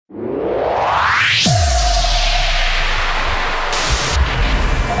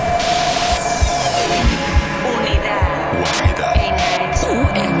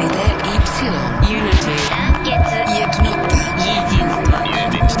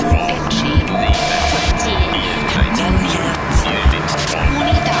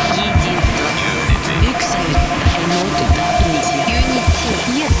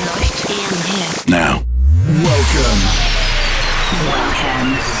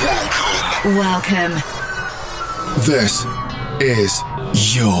Welcome. This is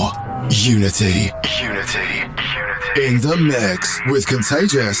your Unity. In the mix with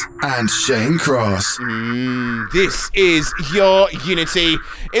Contagious and Shane Cross. This is your Unity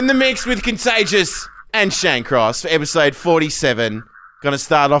in the mix with Contagious and Shane Cross for episode 47. Going to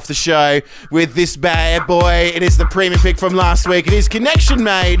start off the show with this bad boy. It is the premium pick from last week. It is Connection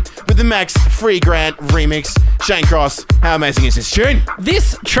Made with the Max Free Grant remix. Shane Cross, how amazing is this tune?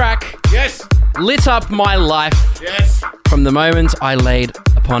 This track Yes. lit up my life Yes. from the moment I laid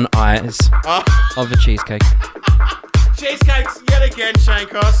upon eyes of a cheesecake. Cheesecakes yet again, Shane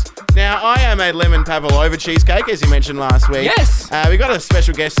Cross. Now, I am a lemon pavlova cheesecake, as you mentioned last week. Yes. We got a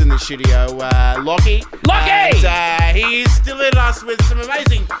special guest in the studio, Lockie. Lockie! And, he's delivered us with some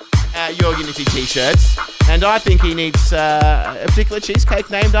amazing Your Unity t-shirts. And I think he needs a particular cheesecake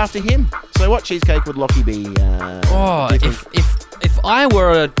named after him. So what cheesecake would Lockie be? If I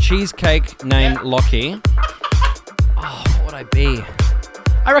were a cheesecake named Lockie, what would I be?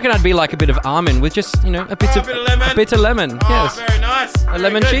 I reckon I'd be like a bit of almond with just, a bit of lemon. A bit of lemon, yes. Very nice. A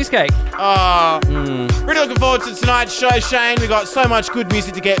lemon cheesecake. Really looking forward to tonight's show, Shane. We've got so much good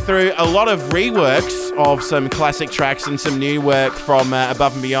music to get through. A lot of reworks of some classic tracks and some new work from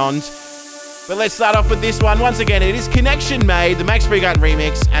Above and Beyond. But let's start off with this one. Once again, it is Connection Made, the Max Free Grant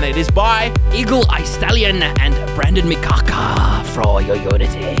remix, and it is by Eagle Eye Stallion and Brandon Mikaka for Your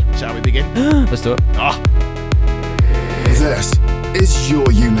Unity. Shall we begin? Let's do it. This is your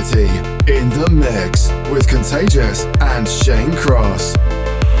Unity in the mix with Contagious and Shane Cross.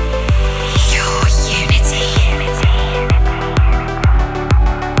 Your Unity.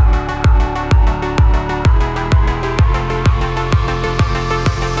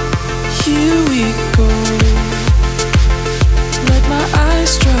 Here we go. Let my eyes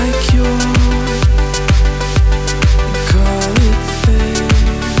strike yours and call it fate.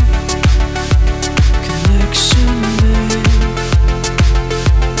 Connection made.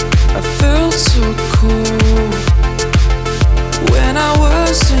 I felt so cold when I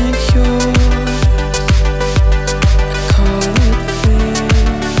wasn't yours. I call it fate.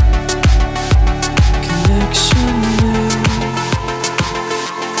 Connection made.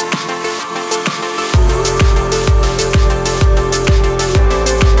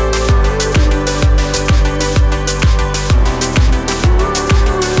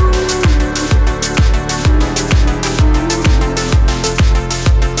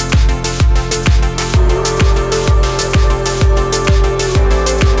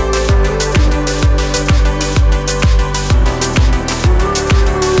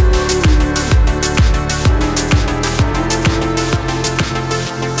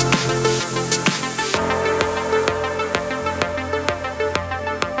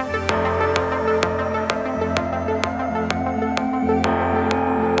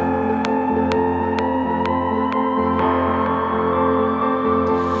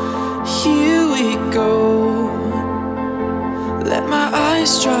 Here we go. Let my eyes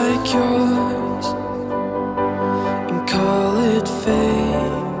strike yours and call it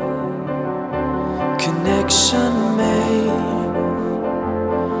fate. Connection made.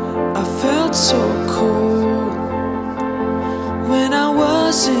 I felt so cold when I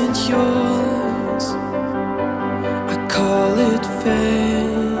wasn't yours. I call it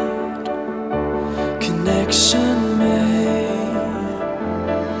fate. Connection made.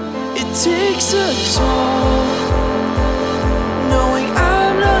 It takes a toll, knowing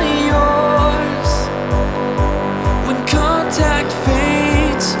I'm not yours. When contact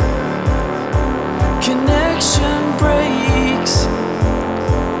fades, connection breaks.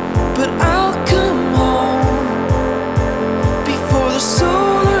 But I'll come home before the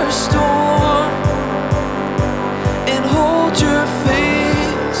solar storm and hold your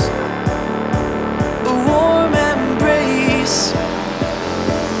face, a warm embrace.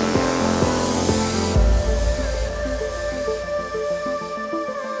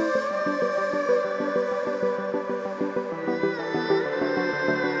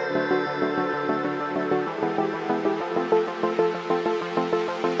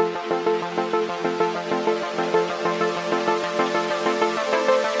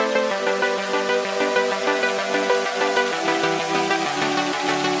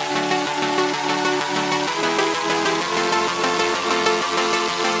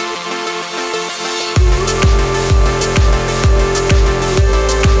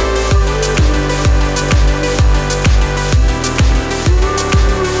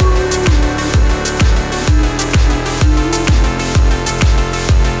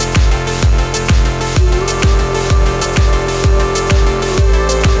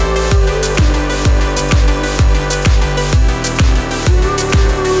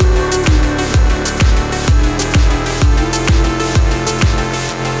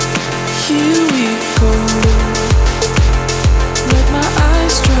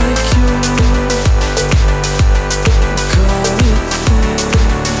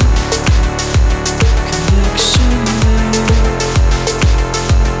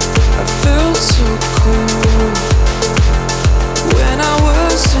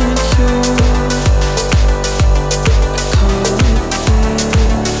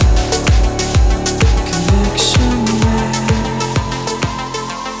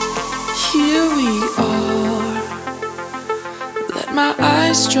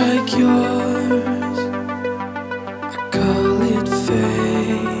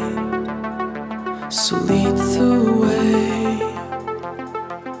 So lead the way,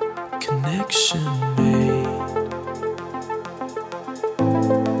 connection made.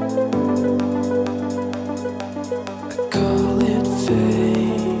 I call it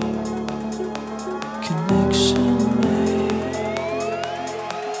fate, connection made,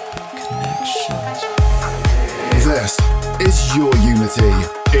 connections. This is your Unity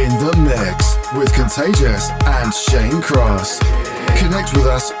in the mix with Contagious and Shane Cross. Connect with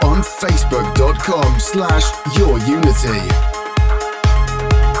us on facebook.com/yourunity.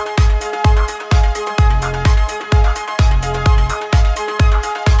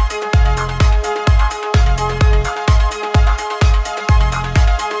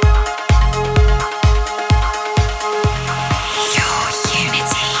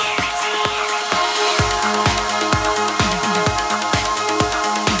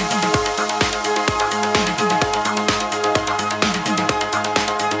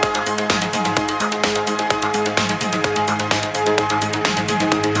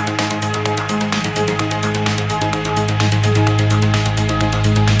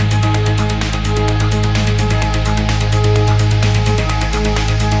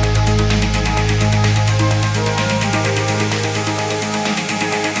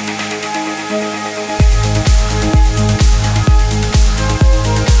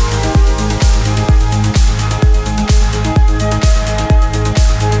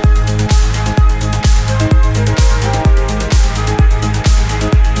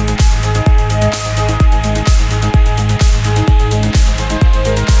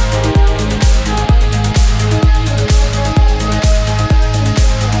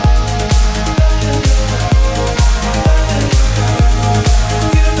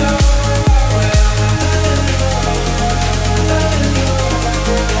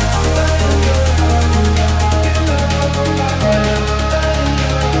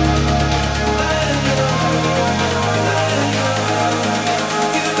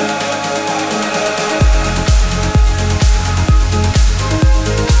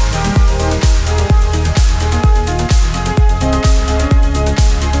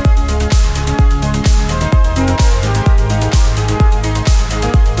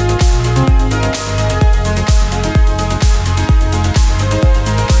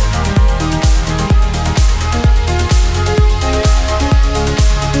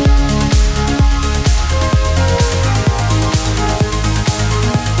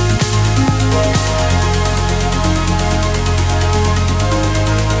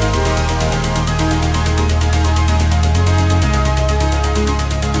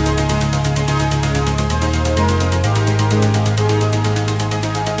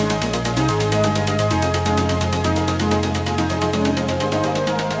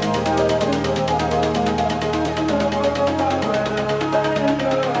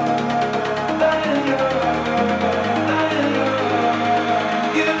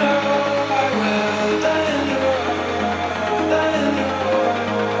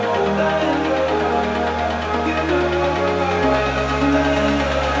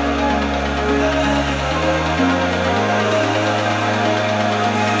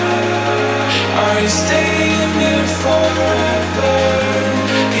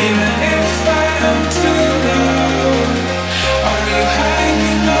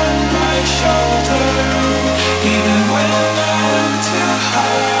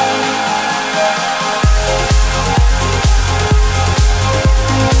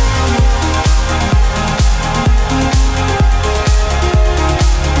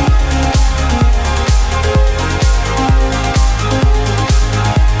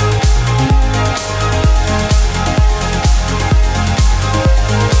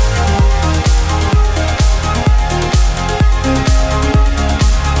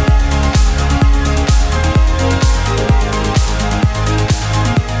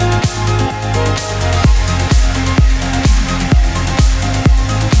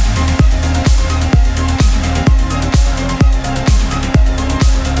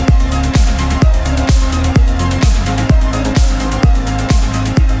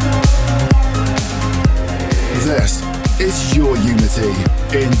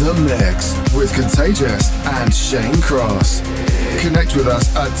 In the mix with Contagious and Shane Cross. Connect with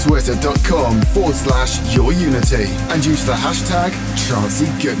us at twitter.com/yourunity and use the hashtag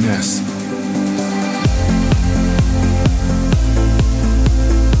TrancyGoodness.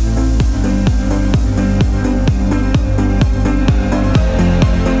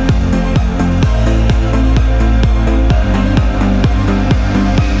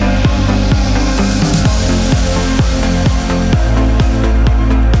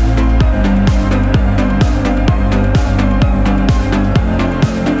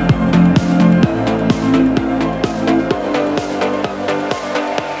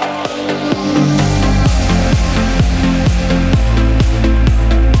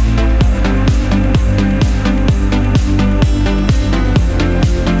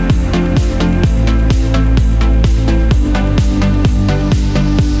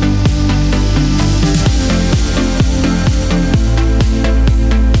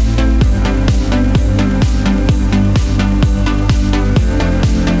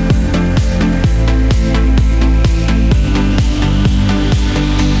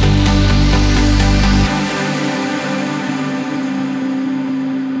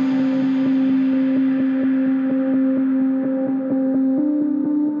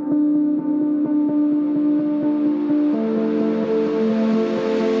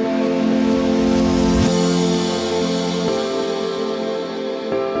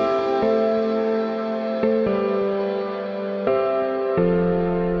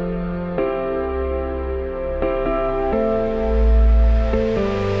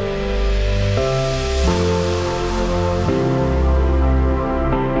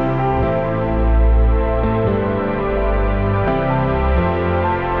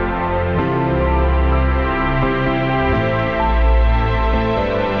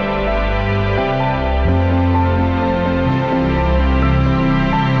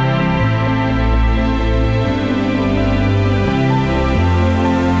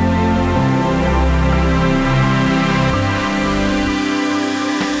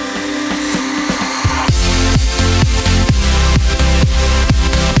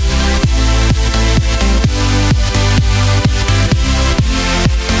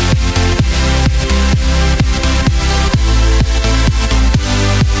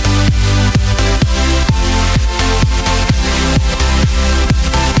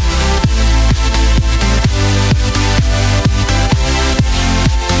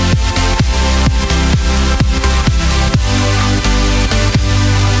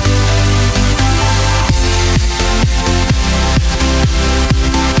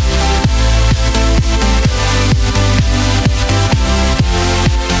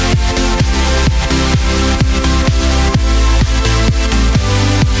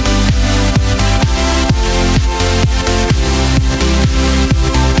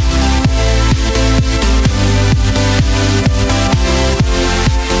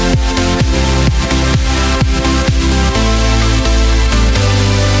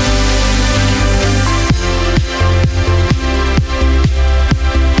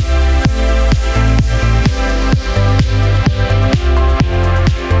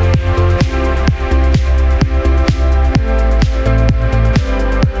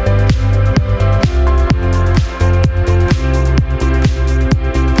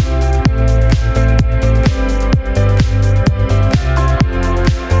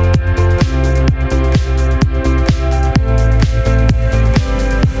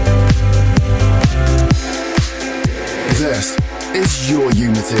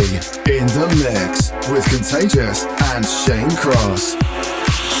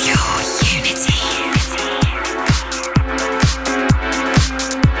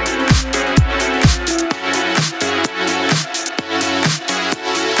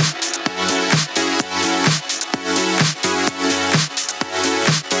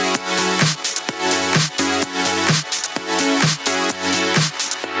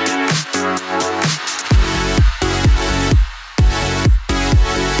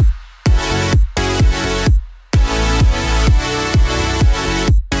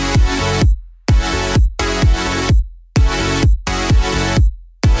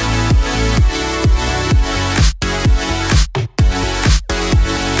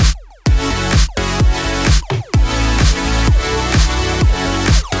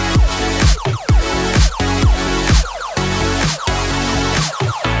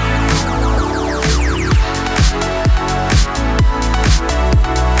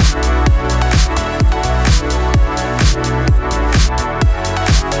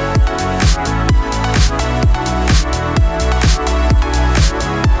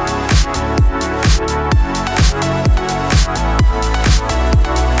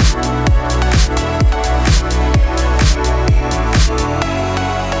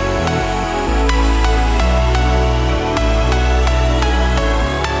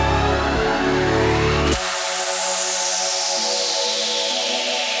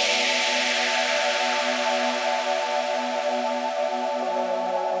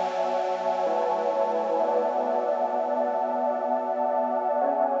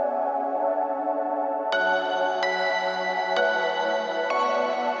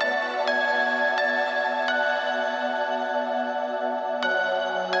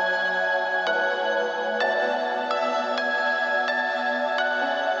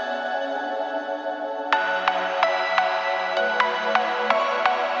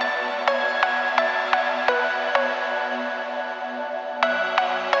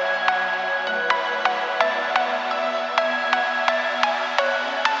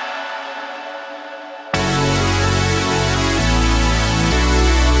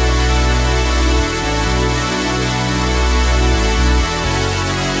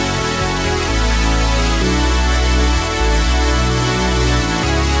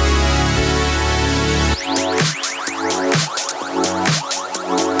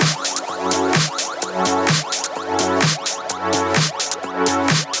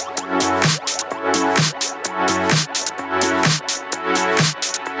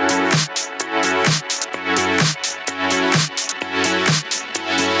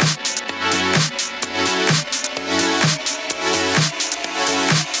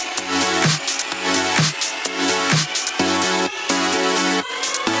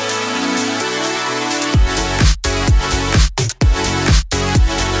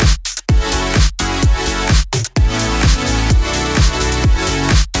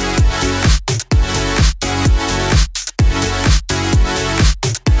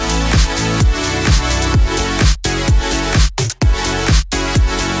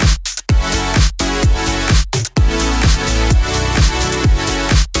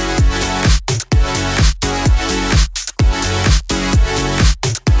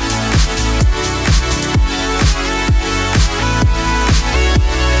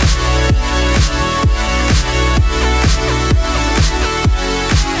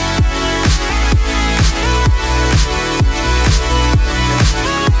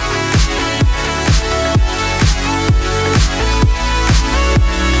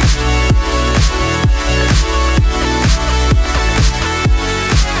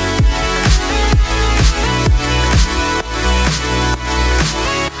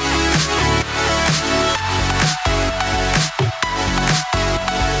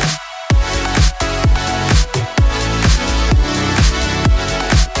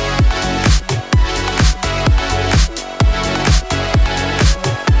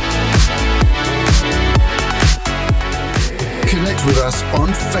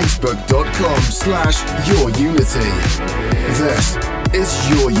 facebook.com/yourunity. This is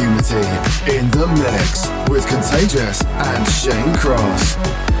Your Unity in the mix with Contagious and Shane Cross.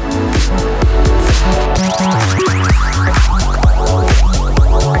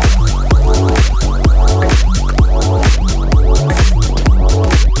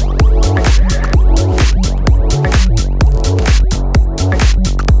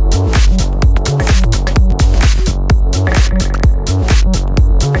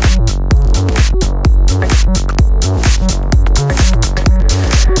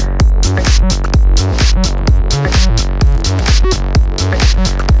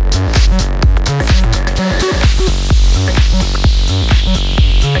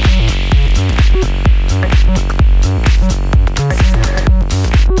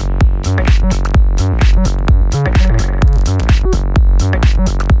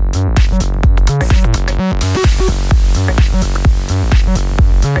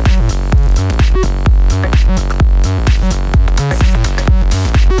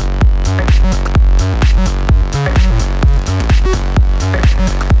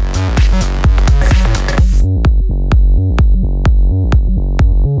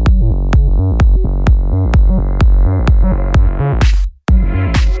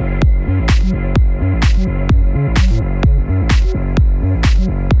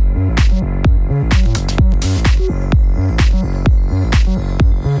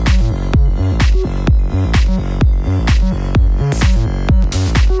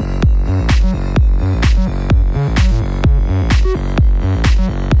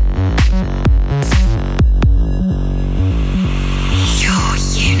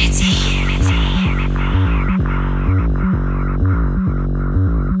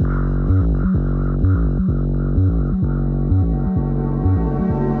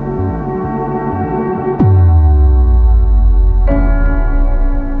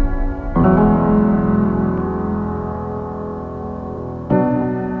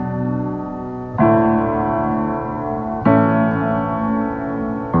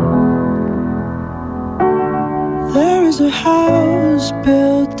 A house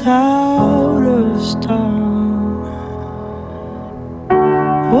built out of stone,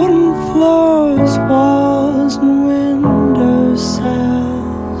 wooden floors, walls and window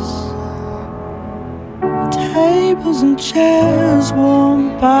sills, tables and chairs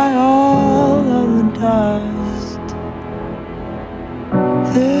warmed by all of the dust.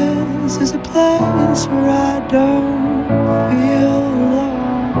 This is a place where I don't feel alone.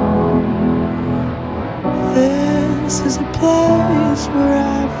 This is a place where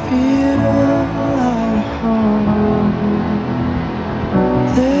I feel at home.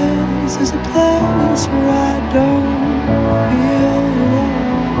 This is a place where I don't feel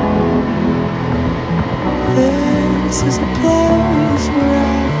alone. This is a place where I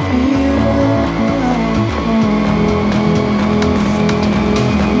feel at home.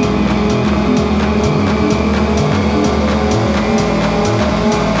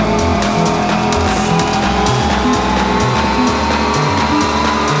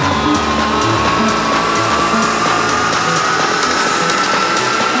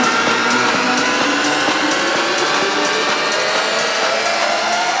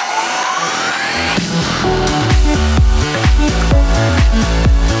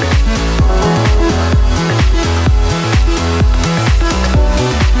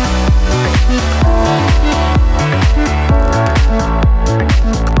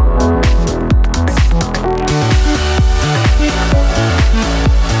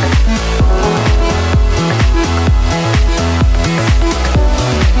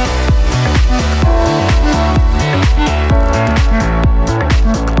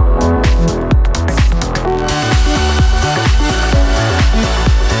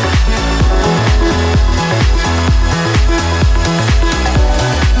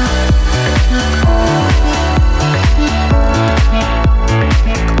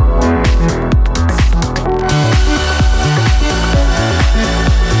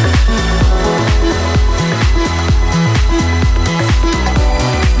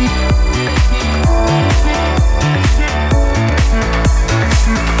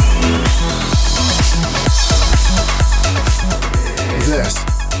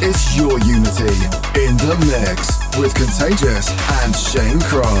 with Contagious and Shane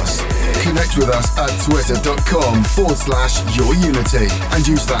Cross. Connect with us at twitter.com/yourunity and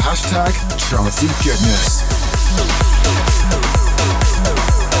use the hashtag #ChancyGoodness.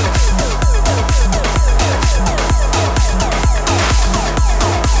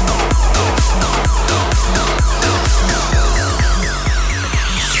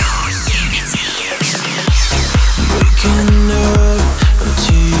 Waking up, I'm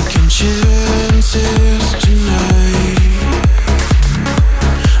taking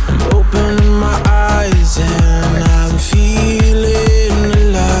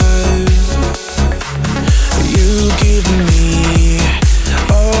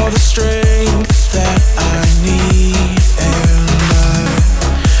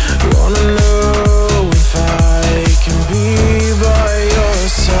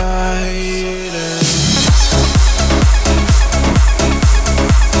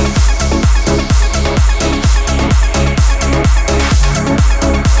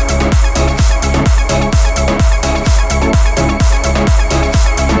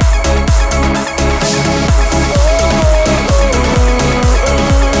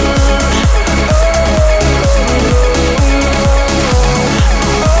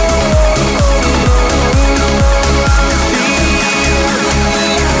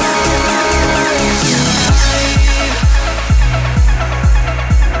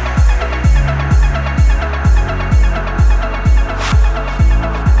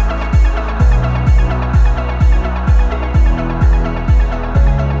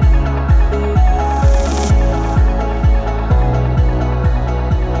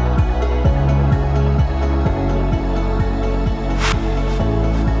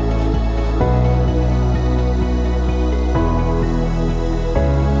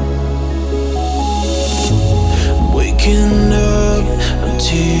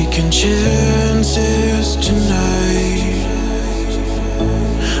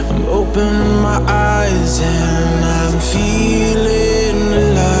open my eyes and I'm feeling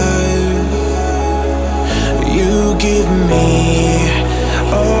alive. You give me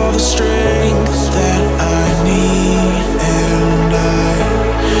all the strength that I need, and I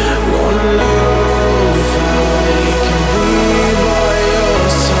wanna know if I can be by your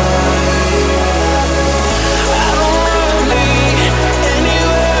side. I don't wanna be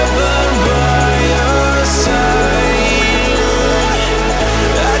anywhere but by your side.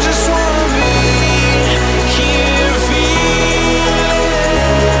 I just wanna be here feeling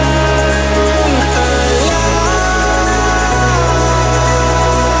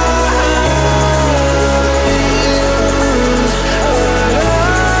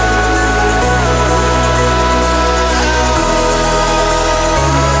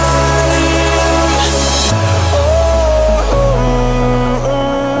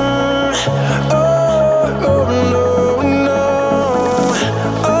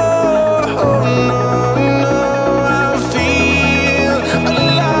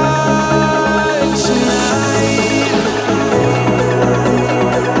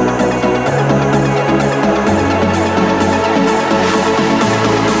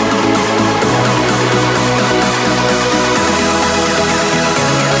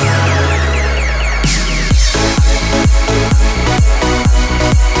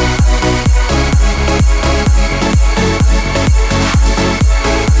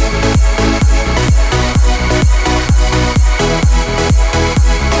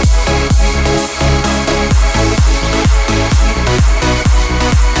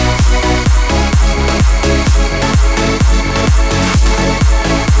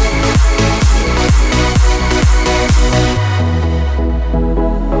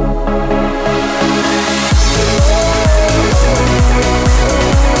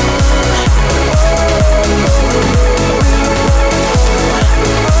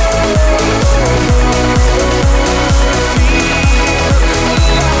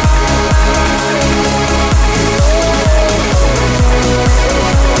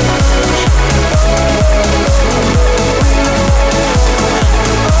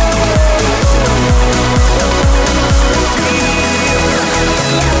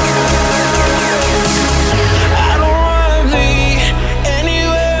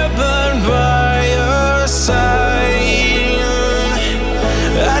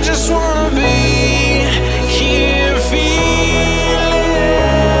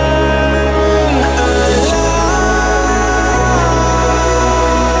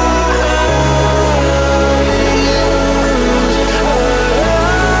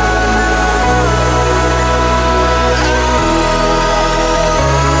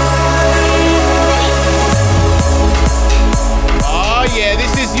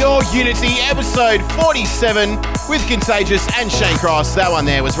Unity, episode 47 with Contagious and Shane Cross. That one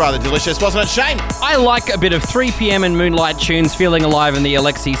there was rather delicious, wasn't it, Shane? I like a bit of 3 p.m. and Moonlight tunes, Feeling Alive in the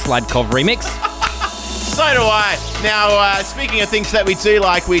Alexei Sladkov remix. So do I. Now, speaking of things that we do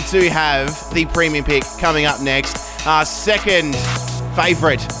like, we do have the premium pick coming up next. Our second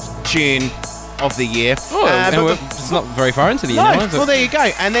favourite tune of the year. It's not very far into the year no, now, is it? well, there you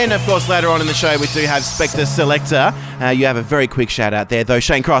go. And then, of course, later on in the show, we do have Spectre Selector. You have a very quick shout out there, though,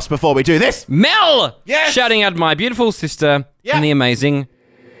 Shane Cross, before we do this. Mel! Yes! Shouting out my beautiful sister and the amazing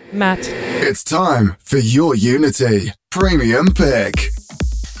Matt. It's time for your Unity Premium Pick.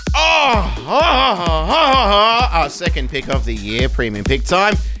 Our second pick of the year, premium pick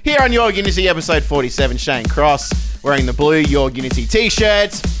time. Here on Your Unity, episode 47, Shane Cross, wearing the blue Your Unity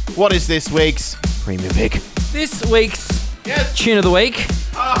t-shirt. What is this week's premium pick? This week's tune of the week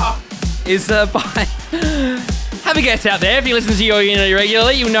is by... Have a guess out there. If you listen to Your Unity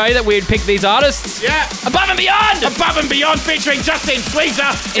regularly, you know that we'd pick these artists. Yeah. Above and Beyond! Above and Beyond featuring Justin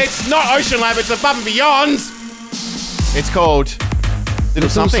Sweezer. It's not Ocean Lab, it's Above and Beyond. It's called Little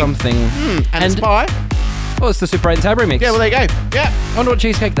Something. And it's by? Well, it's the Super 8 and Tab remix. Yeah, well, there you go. Yeah. I wonder what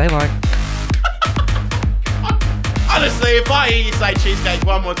cheesecake they like. Honestly, if I hear you say cheesecake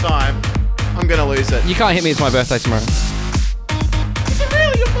one more time, I'm going to lose it. You can't hit me, it's my birthday tomorrow. Is it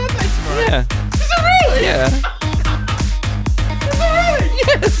really your birthday tomorrow? Yeah. Is it really? Yeah. Is it really?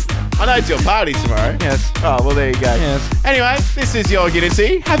 Yes. I know it's your party tomorrow. Yes. Oh, well, there you go. Yes. Anyway, this is Your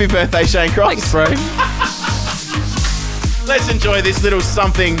Unity. Happy birthday, Shane Cross. Thanks, bro. Let's enjoy this little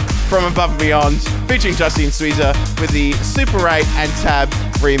something from Above and Beyond, featuring Justin Sweezer with the Super 8 and Tab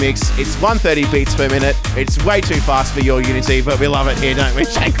remix. It's 130 beats per minute. It's way too fast for Your Unity, but we love it here, don't we,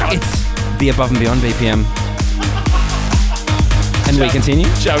 Shane Cross? It's the Above and Beyond BPM. And we continue?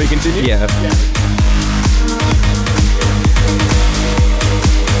 Shall we continue? Yeah.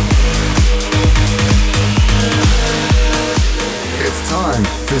 It's time time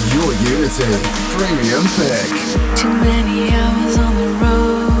for your Unity Premium Pick. Too many hours on the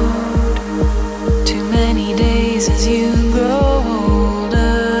road, too many days as you grow older,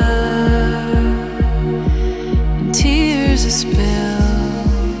 and tears are spilled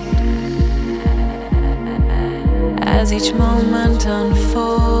as each moment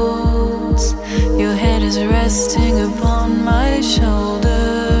unfolds. Your head is resting upon my shoulder,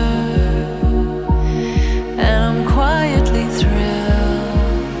 and I'm quietly thrilled.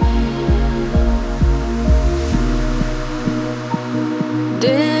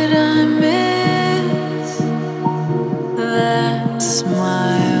 Did I miss that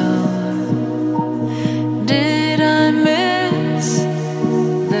smile? Did I miss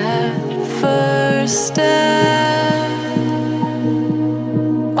that first step?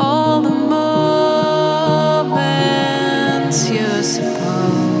 All the moments you're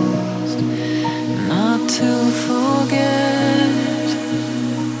supposed not to forget.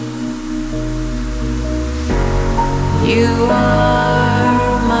 You are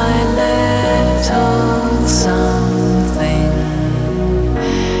my little something.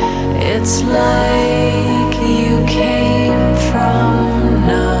 It's like you came from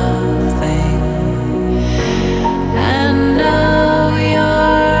nothing, and now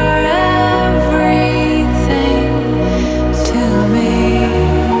you're everything to me.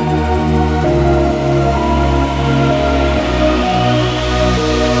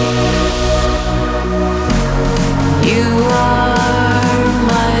 You are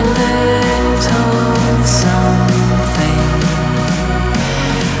my little something.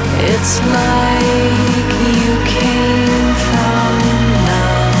 It's like you came from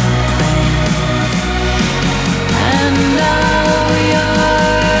nothing, and now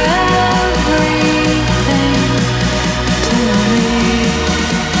you're everything to me.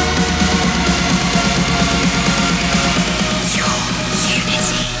 Your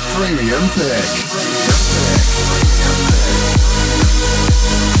Unity. Premium Pick.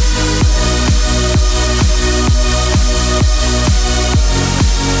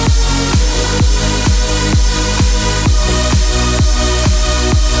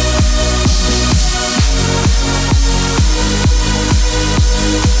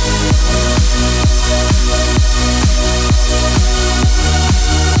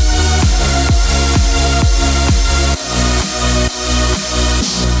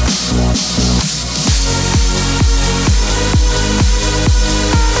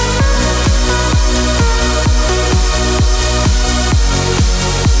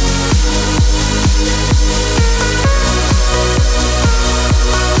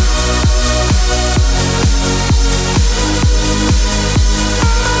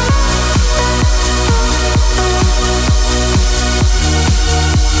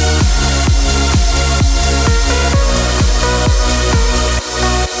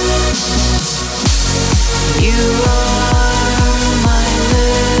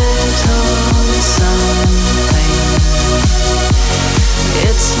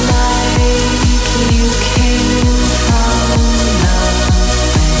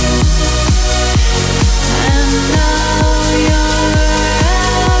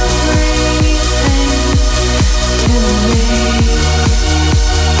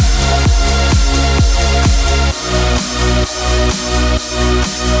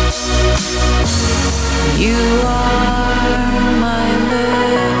 You are my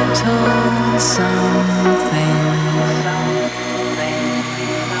little something.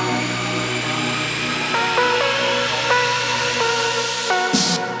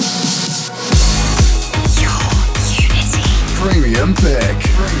 Your Unity. Premium Pick.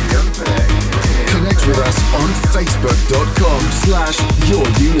 Connect with us on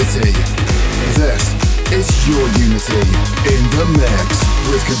facebook.com/yourunity. This is Your Unity in the mix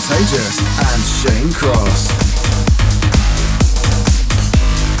with Contagious and Shane Cross.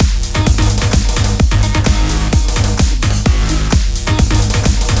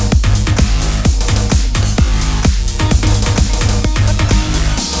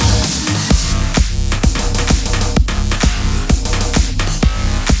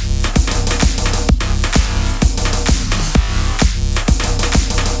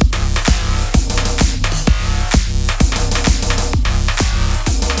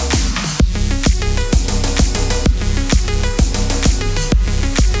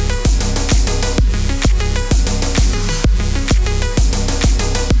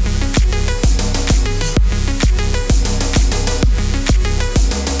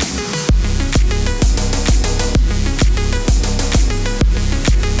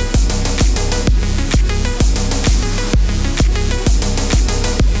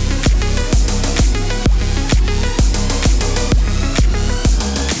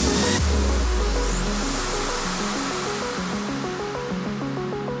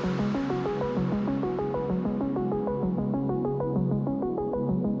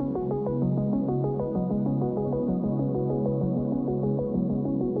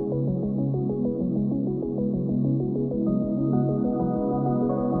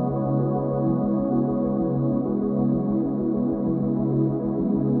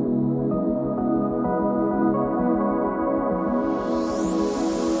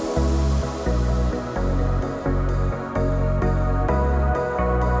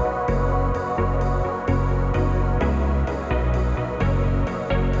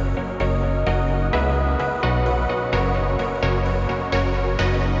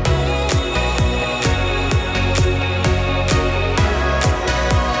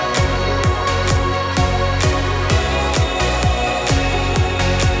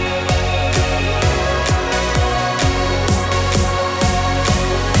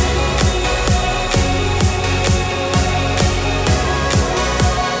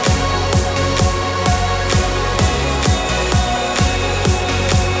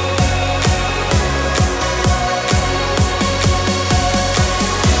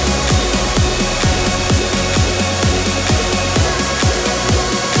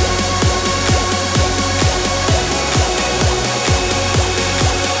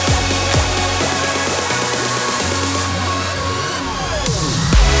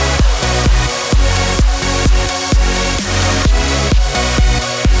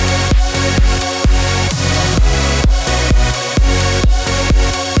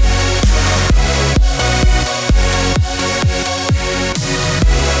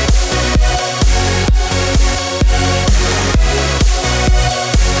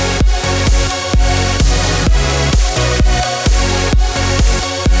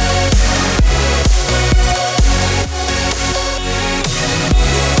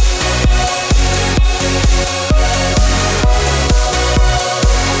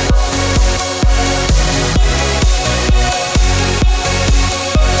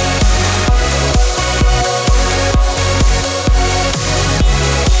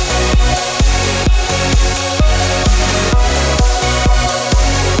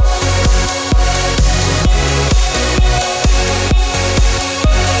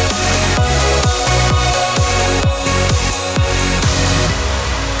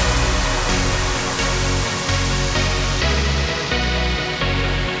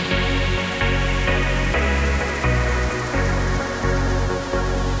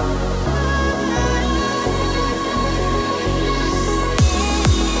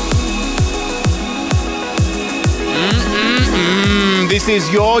 This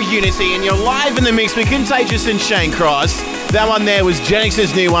is Your Unity, and you're live in the mix with Contagious and Shane Cross. That one there was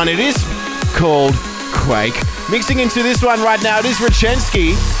Genix's new one. It is called Quake. Mixing into this one right now, it is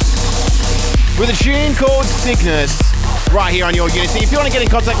Rachensky with a tune called Sickness, right here on Your Unity. If you want to get in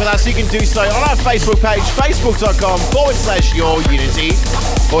contact with us, you can do so on our Facebook page, facebook.com/Your Unity,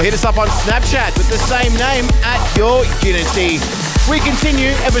 or hit us up on Snapchat with the same name at Your Unity. We continue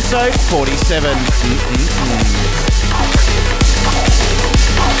episode 47.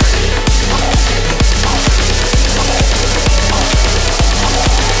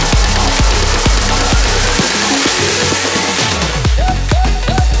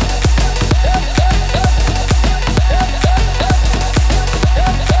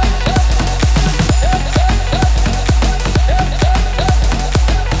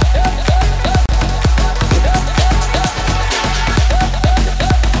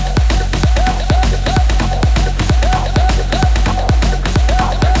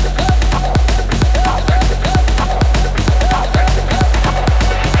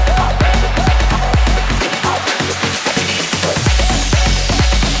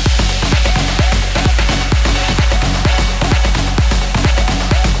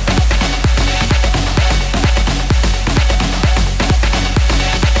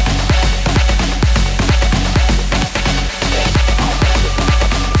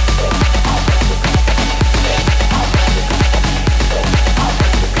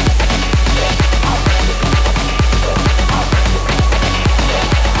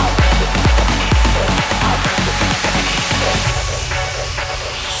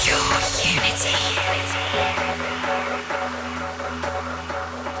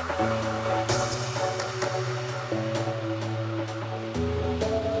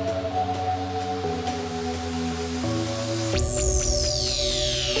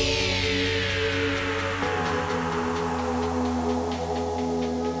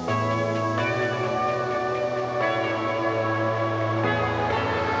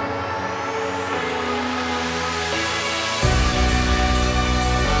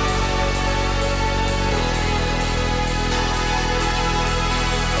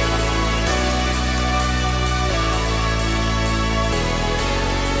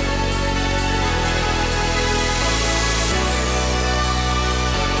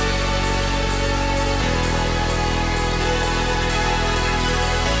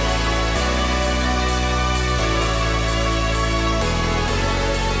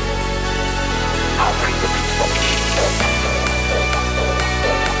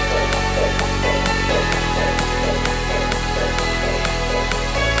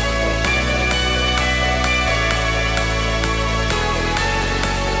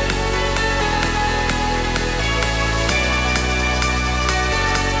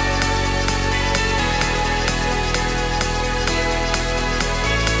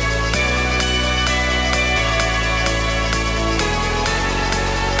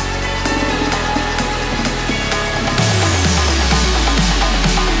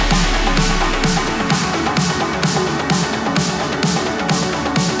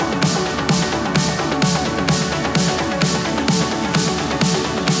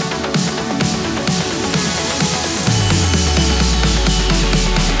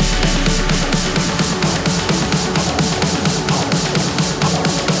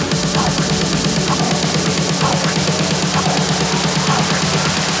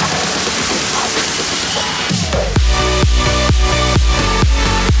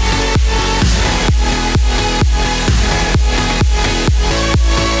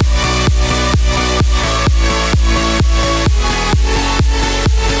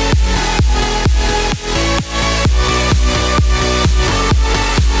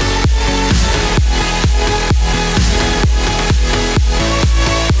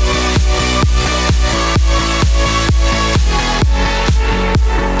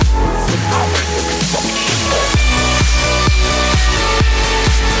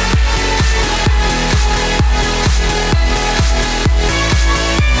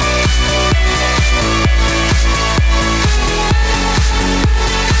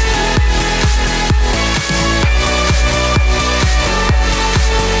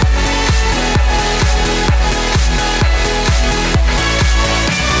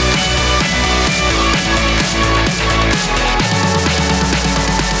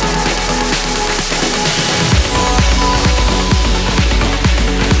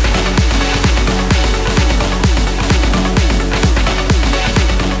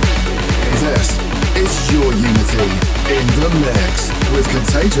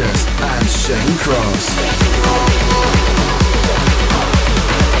 Contagious and Shane Cross.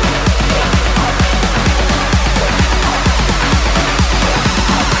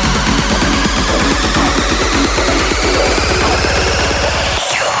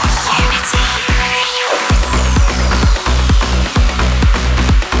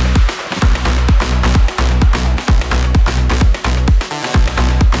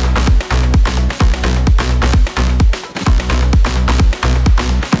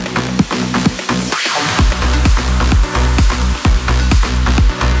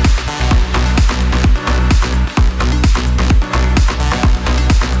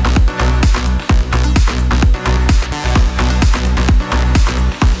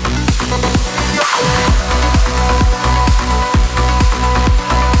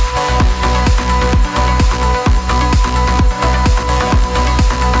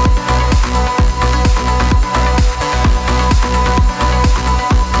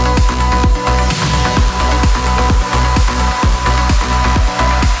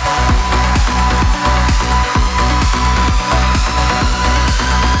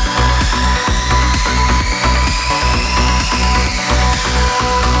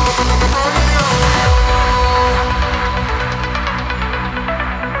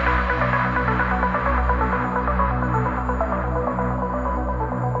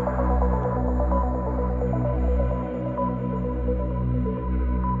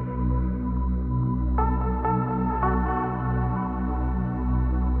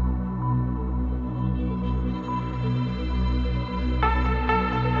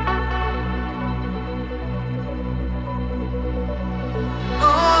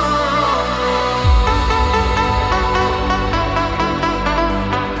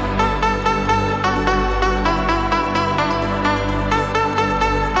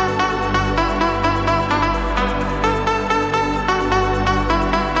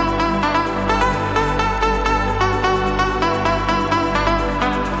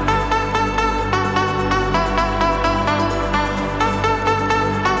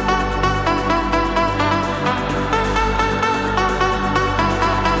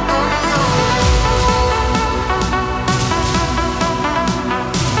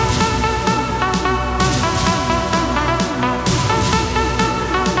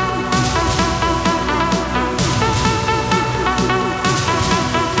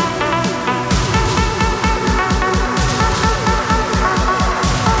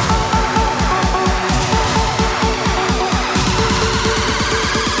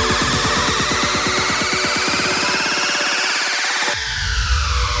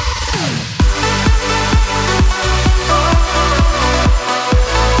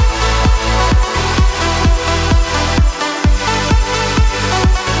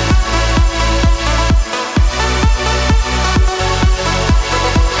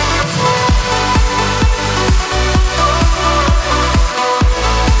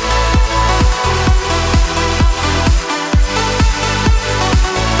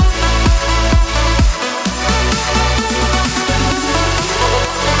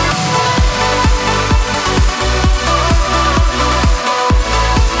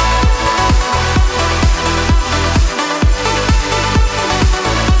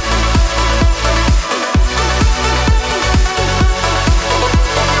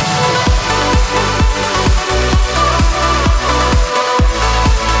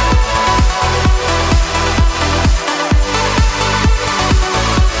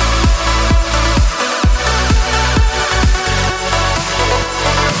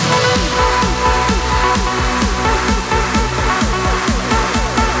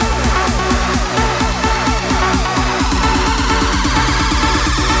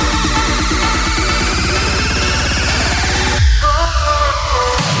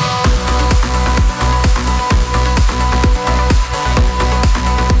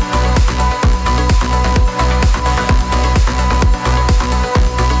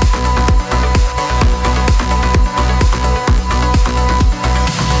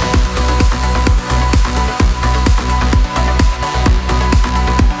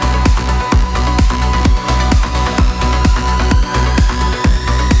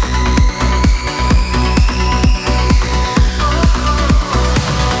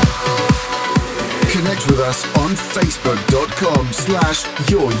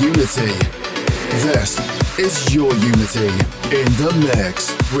 facebook.com/yourunity. This is Your Unity in the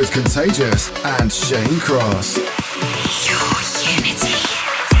mix with Contagious and Shane Cross. Your Unity.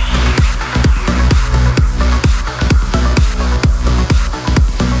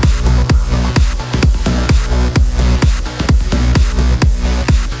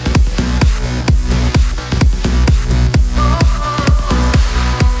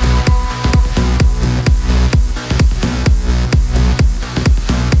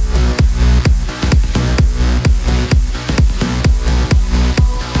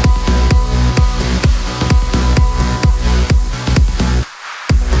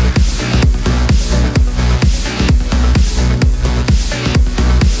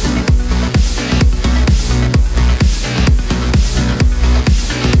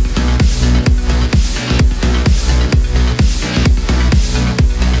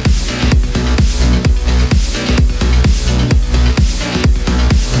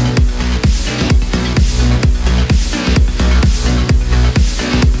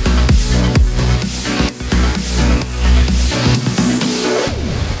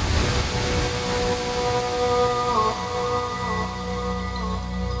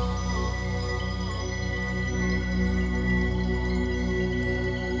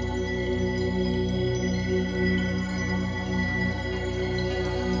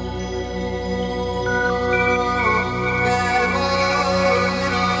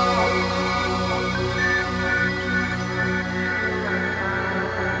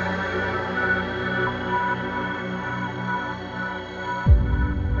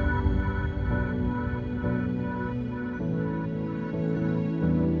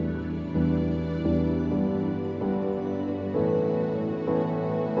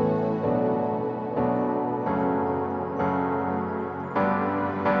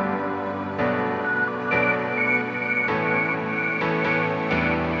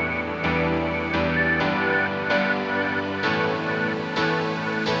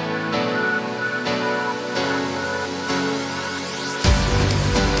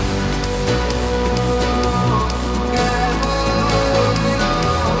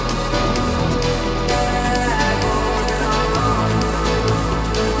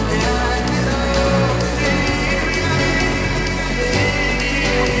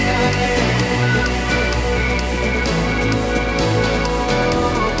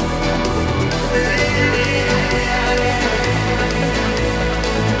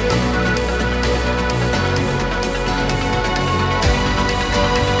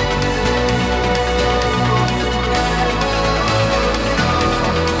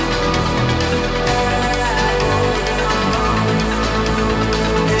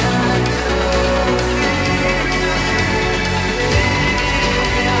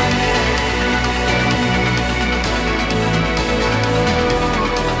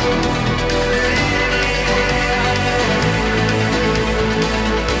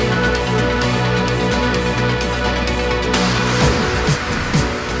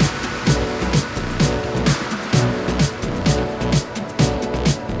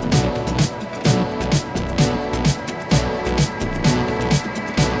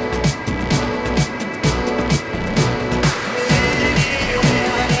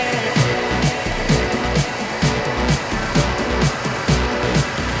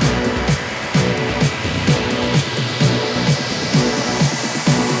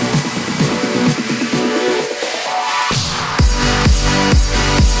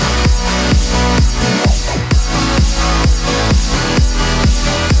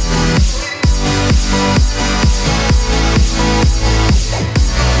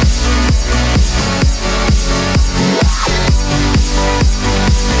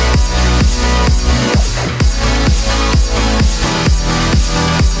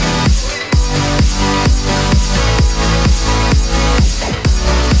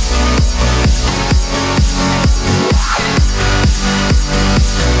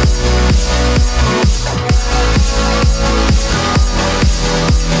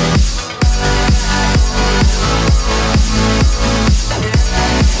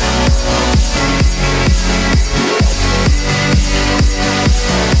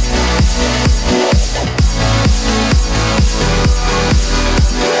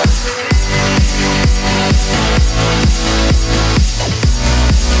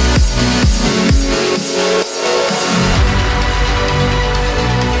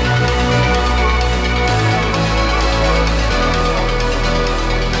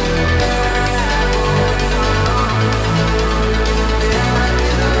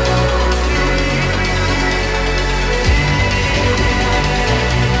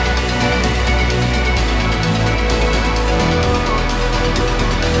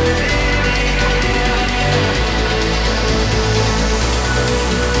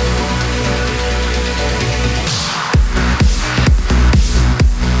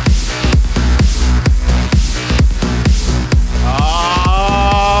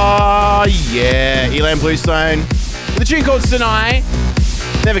 Yeah, Elan Bluestone. The tune called Sinai.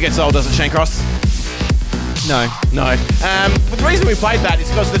 Never gets old, does it, Shane Cross? No. No. But the reason we played that is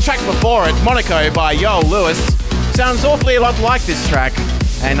because the track before it, Monaco by Yoel Lewis, sounds awfully a lot like this track.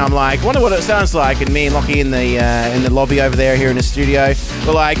 And I'm like, wonder what it sounds like. And me and Lockie in the lobby over there here in the studio,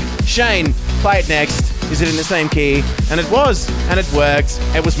 we're like, Shane, play it next. Is it in the same key? And it was. And it worked.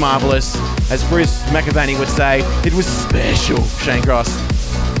 It was marvellous. As Bruce McAvaney would say, it was special, Shane Cross.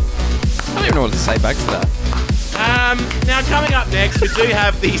 I don't even know what to say back to that. Now, coming up next, we do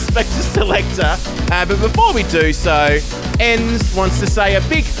have the Spectre Selector. But before we do so, Ens wants to say a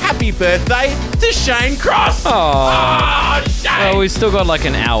big happy birthday to Shane Cross. Oh, Shane. well, we've still got like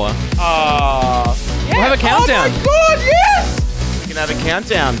an hour. Oh, yeah. We'll have a countdown. Oh my God, yes! We can have a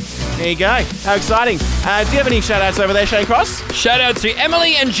countdown. There you go. How exciting. Do you have any shout-outs over there, Shane Cross? Shout out to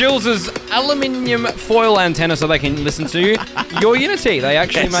Emily and Jules' aluminium foil antenna so they can listen to Your Unity. They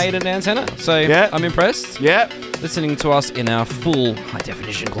actually made an antenna, so I'm impressed. Yep. Listening to us in our full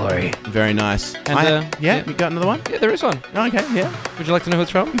high-definition glory. Very nice. And, you got another one? Yeah, there is one. Okay, yeah. Would you like to know who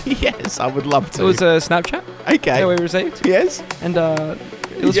it's from? Yes, I would love to. It was a Snapchat Okay. that we received. Yes. And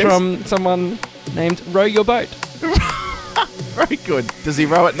it was from someone named Row Your Boat. Very good. Does he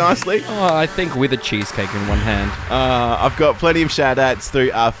row it nicely? Oh, I think with a cheesecake in one hand. I've got plenty of shout-outs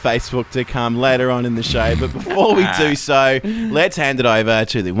through our Facebook to come later on in the show. But before we do so, let's hand it over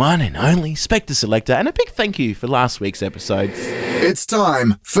to the one and only Spectre Selector. And a big thank you for last week's episode. It's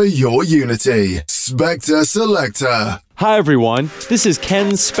time for your Unity. Spectre Selector. Hi everyone, this is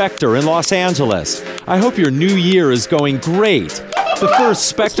Ken Spector in Los Angeles. I hope your new year is going great. The first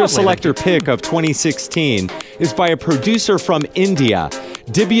Spectre Selector pick of 2016 is by a producer from India,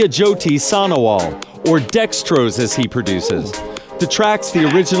 Dibya Jyoti Sonowal, or Dextrose as he produces. The track's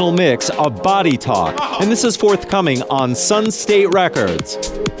the original mix of Body Talk, and this is forthcoming on Sun State Records.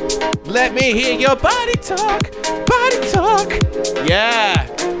 Let me hear your body talk, body talk. Yeah,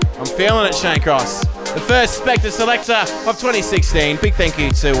 I'm feeling it, Shane Cross. The first Spectre Selector of 2016. Big thank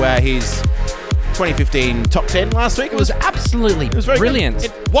you to his 2015 top 10 last week. It was absolutely brilliant.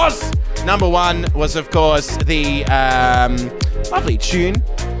 It was. Number one was, of course, the lovely tune,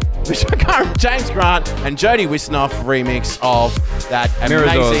 which I can't remember, James Grant and Jody Wisnoff remix of that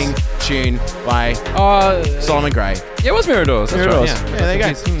amazing tune by Solomon Gray. Yeah, it was Miradors. That's right, yeah. There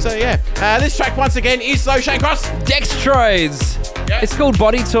you go. So, yeah. This track, once again, is though Shane Cross. Dextrose. Yes. It's called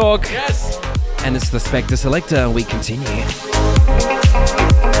Body Talk. Yes. And it's the Spectre Selector. We continue.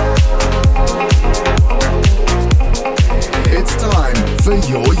 It's time for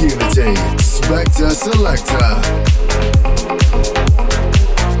your Unity. Spectre Selector.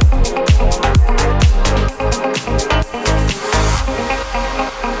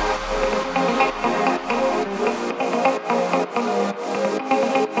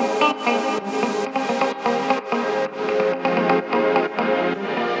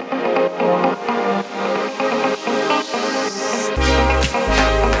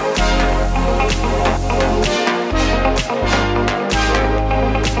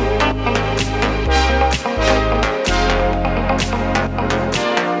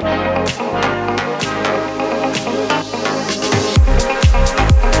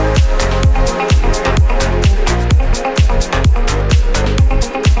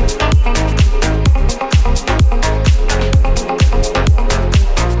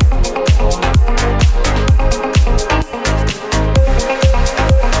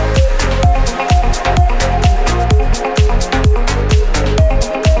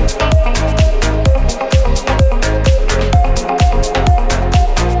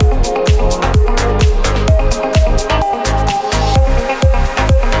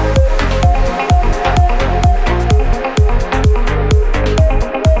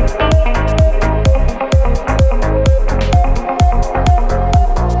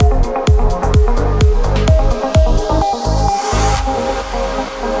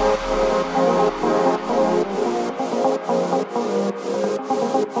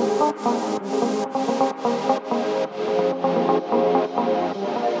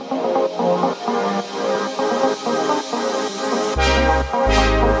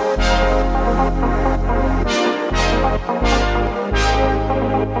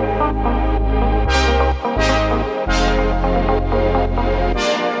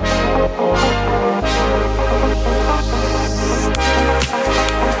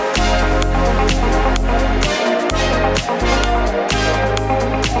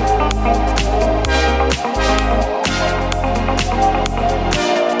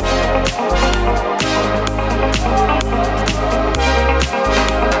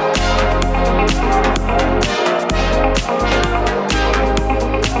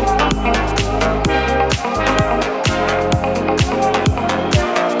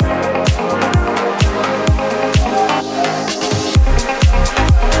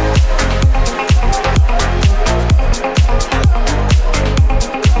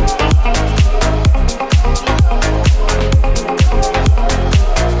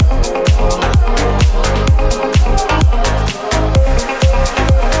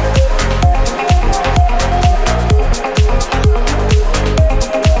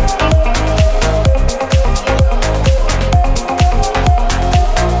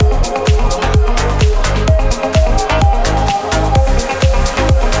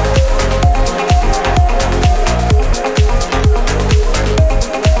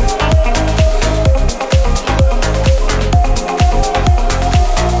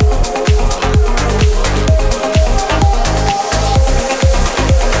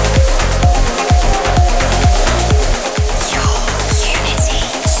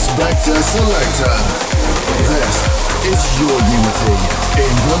 Spectre Selector. This is your Unity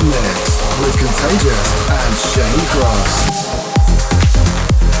in the mix with Contagious and Shane Cross.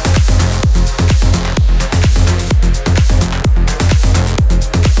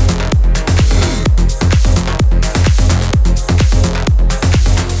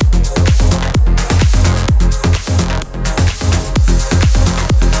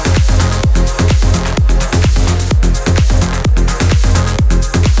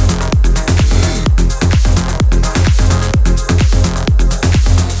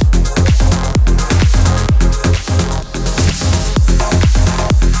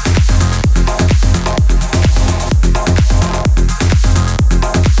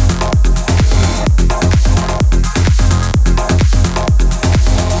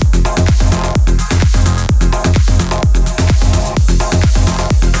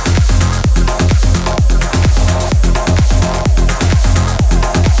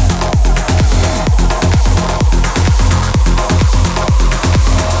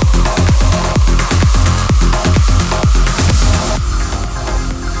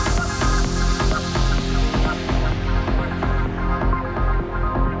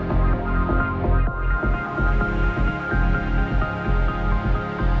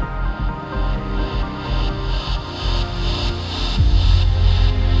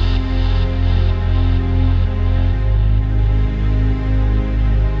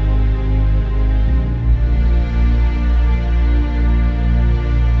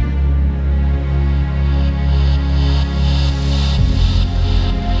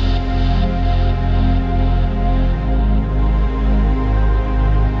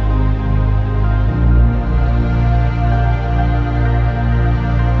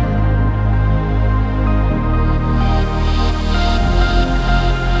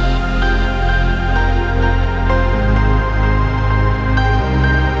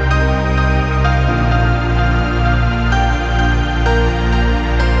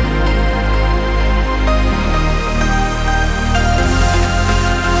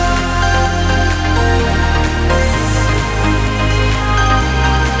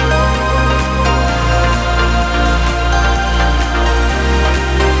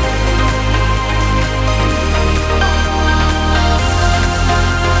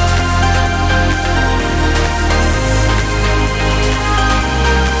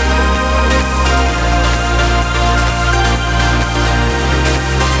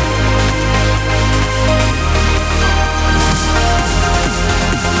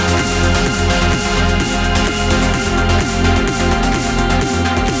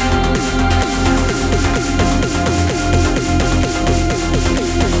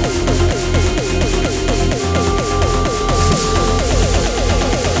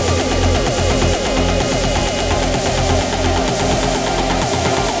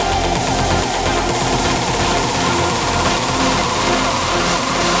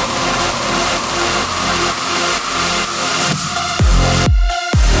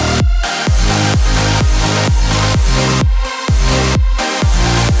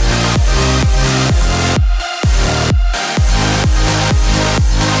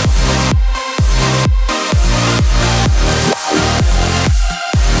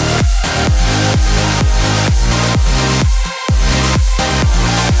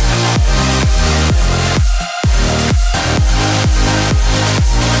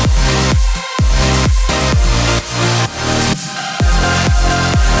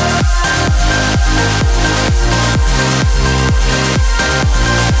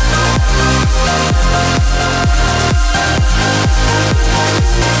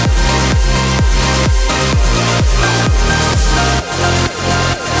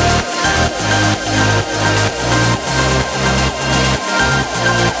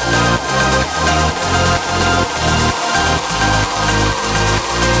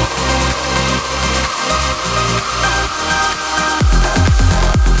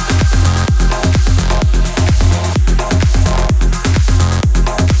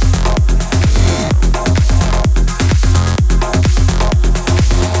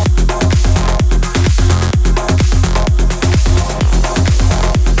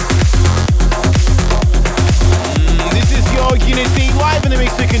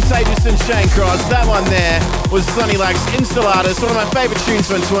 Contagious and Shane Cross. That one there was Sonny Lax Installatus, one of my favourite tunes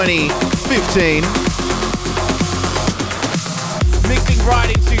from 2015. Mixing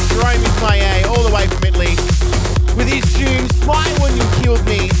right into Jerome Ismail, all the way from Italy, with his tune Smile When You Killed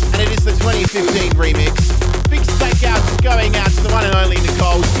Me, and it is the 2015 remix. Big stake out going out to the one and only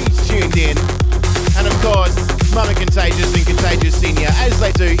Nicole, she's tuned in. And of course, Mama Contagious and Contagious Senior, as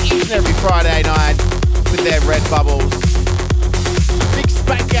they do each and every Friday night with their red bubbles. Big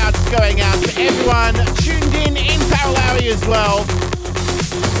spank outs going out to everyone tuned in Paralawi as well.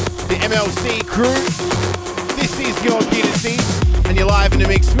 The MLC crew. This is your Unity, and you're live in the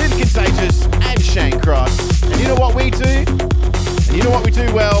mix with Contagious and Shane Cross. And you know what we do? And you know what we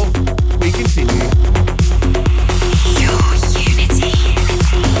do well? We continue. Your Unity.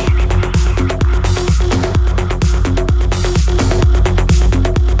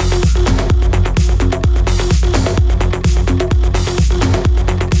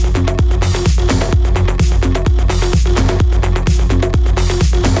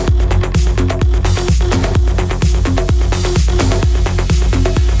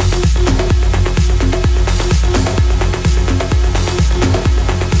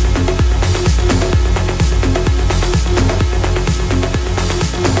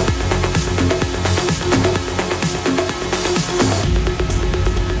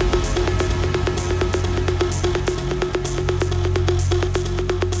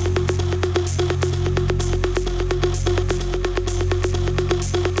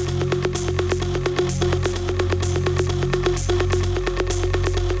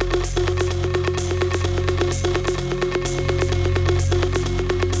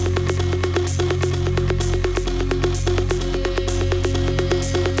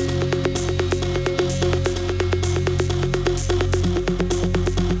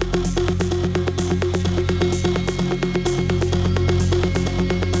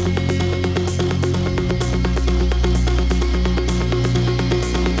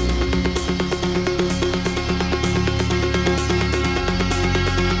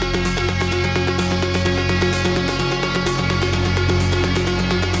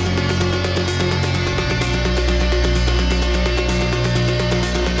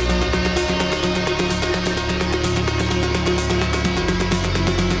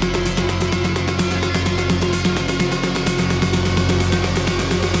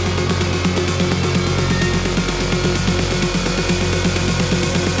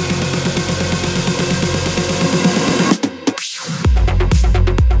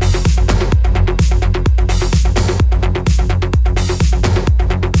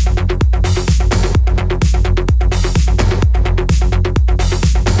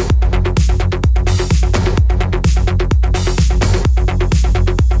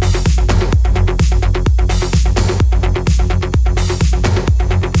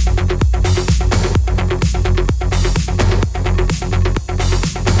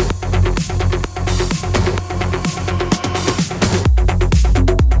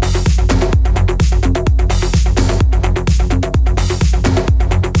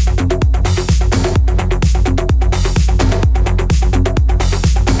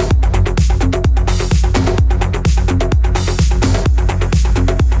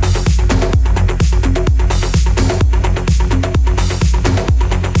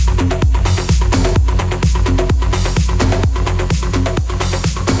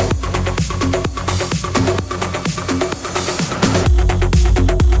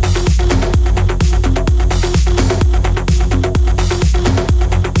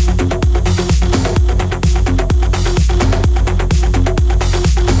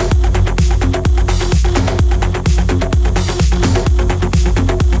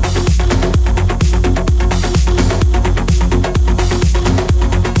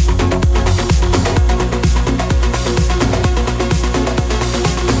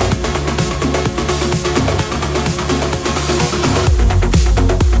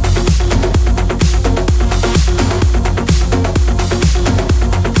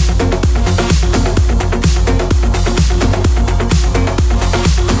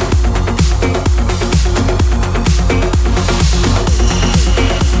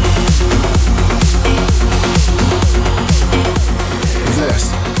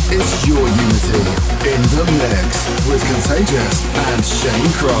 Contagious and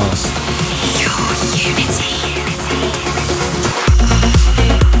Shane Cross. Your Unity.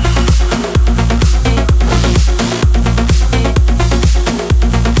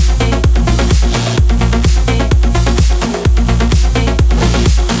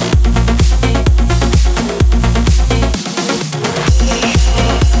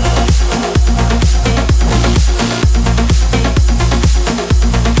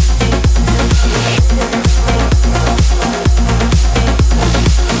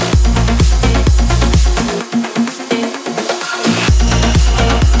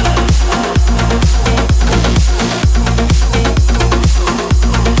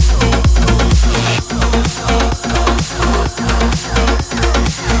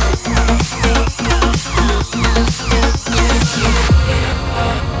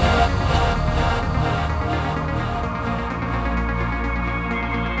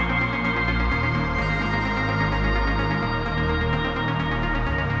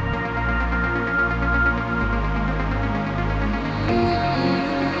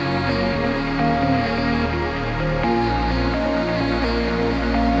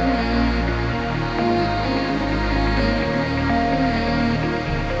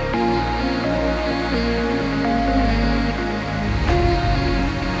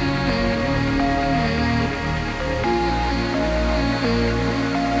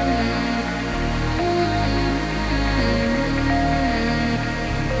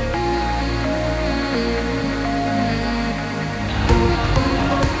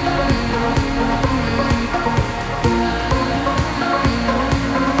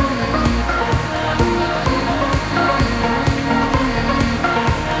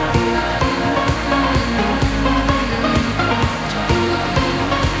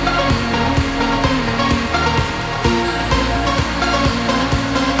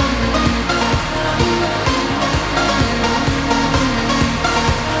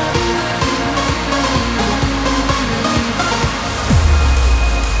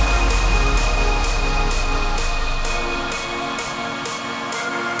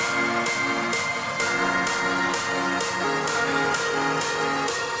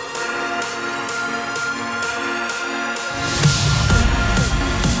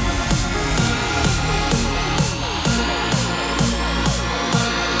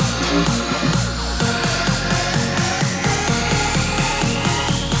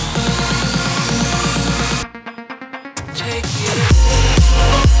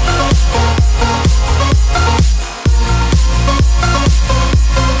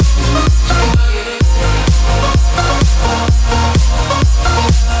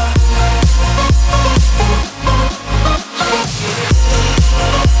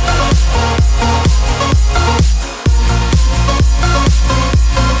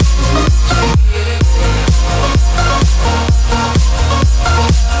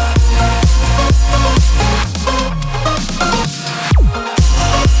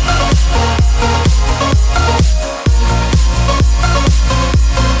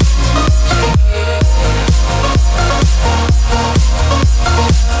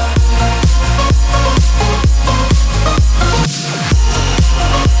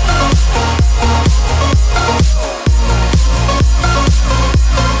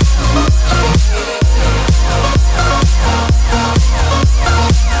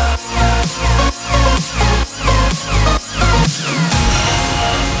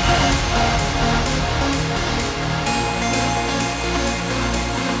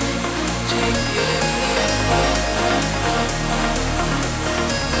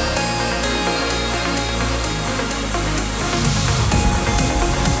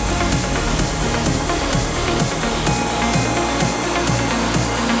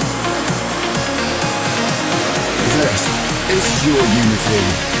 your unity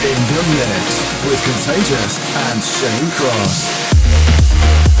in the mix with Contagious and Shane Cross.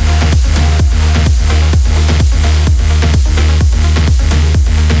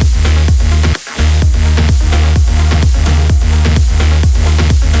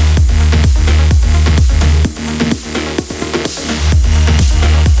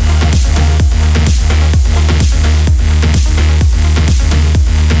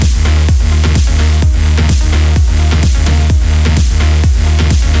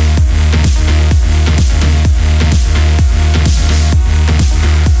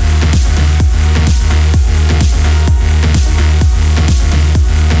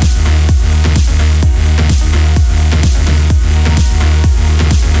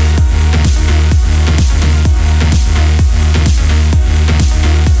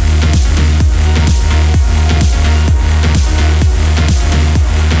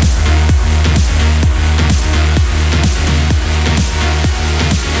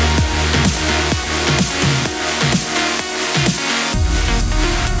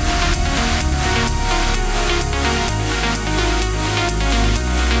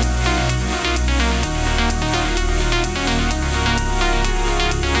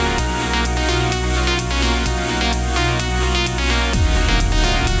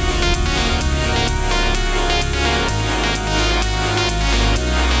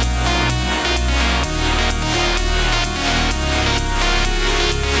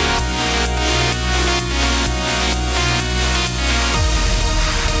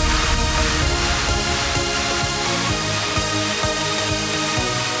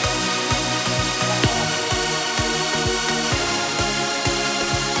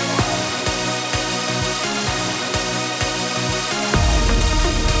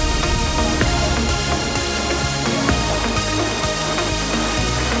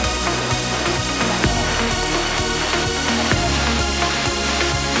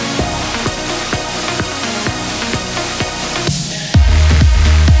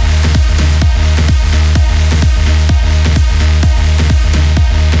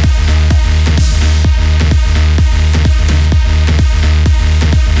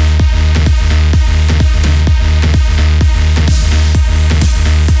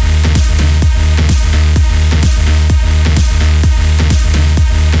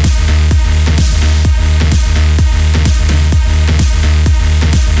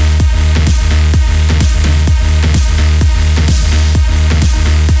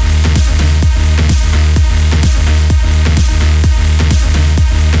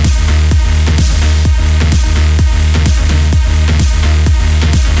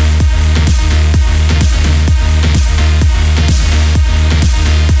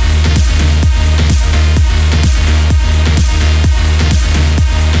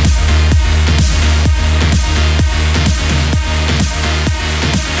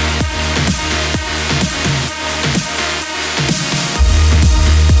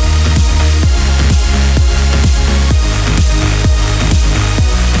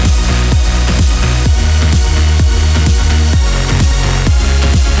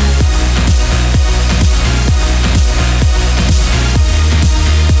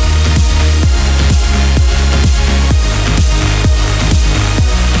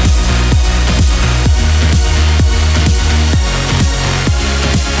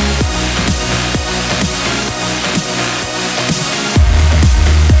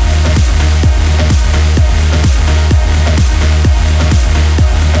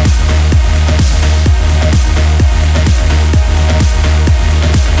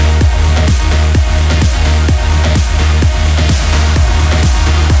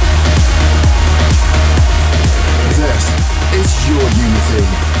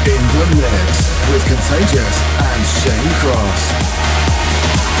 Contagious and Shane Cross.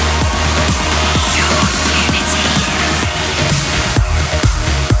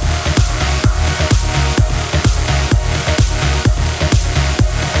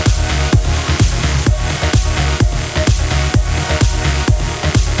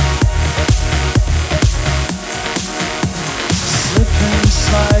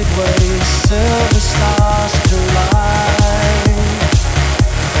 Sideways, silver stars collide,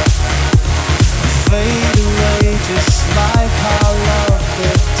 fade away just like our love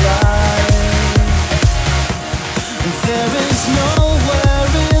could die.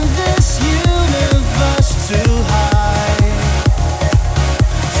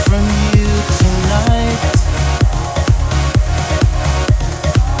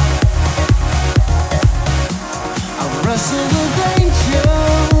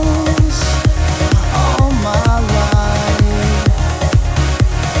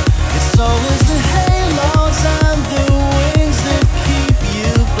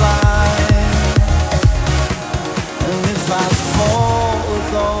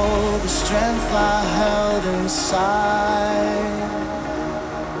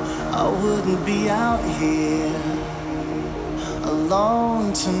 I wouldn't be out here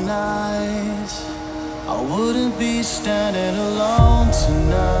alone tonight. I wouldn't be standing alone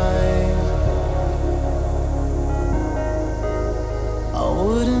tonight. I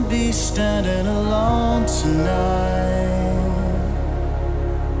wouldn't be standing alone tonight.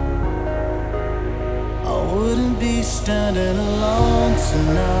 I wouldn't be standing alone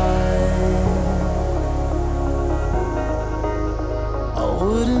tonight. I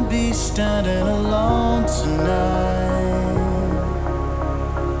wouldn't be standing alone tonight.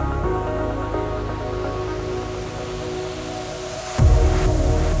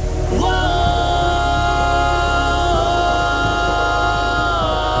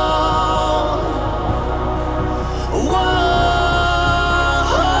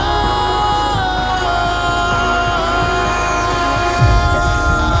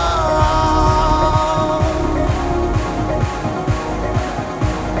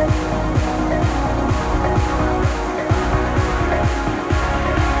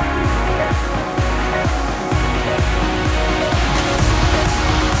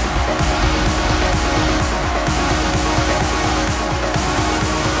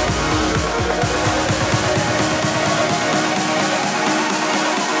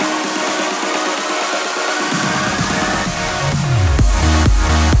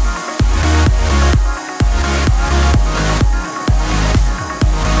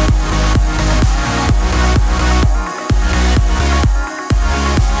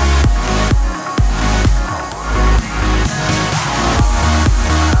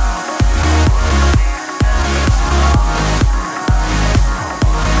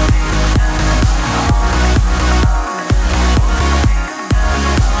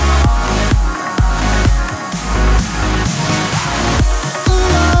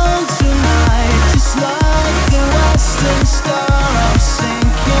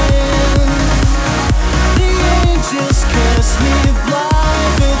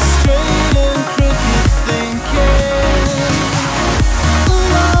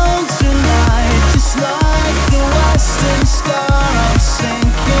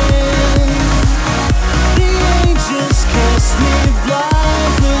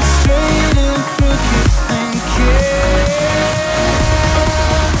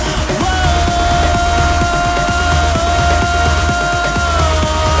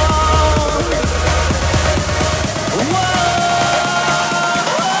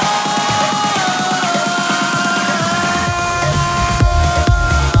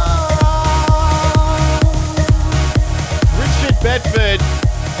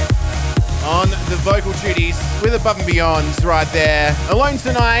 vocal duties with Above and Beyond right there. Alone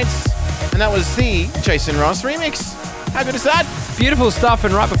Tonight, and that was the Jason Ross remix. How good is that? Beautiful stuff,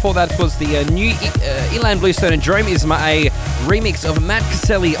 and right before that was the new Elan Bluestone and Jerome Isma, a remix of Matt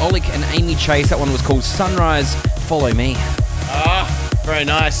Caselli, Oleg and Amy Chase. That one was called Sunrise, Follow Me. Ah, very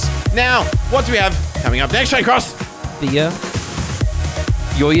nice. Now, what do we have coming up next, Shane Cross? The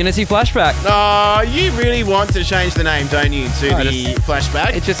Your Unity flashback. Oh, you really want to change the name, don't you, to the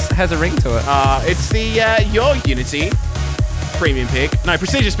flashback? It just has a ring to it. It's the Your Unity premium pick. No,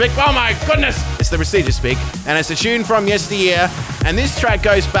 prestigious pick. Oh my goodness! It's the prestigious pick, and it's a tune from yesteryear. And this track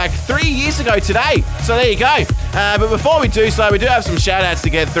goes back 3 years ago today. So there you go. But before we do so, we do have some shout outs to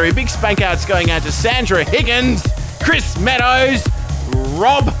get through. Big spank outs going out to Sandra Higgins, Chris Meadows,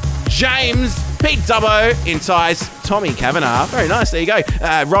 Rob James, Pete Dubbo, Entice, Tommy Kavanagh. Very nice, there you go.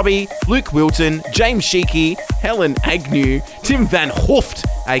 Robbie, Luke Wilton, James Sheeky, Helen Agnew, Tim Van Hooft,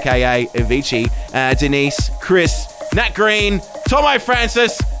 aka Avicii, Denise, Chris, Nat Green, Tomo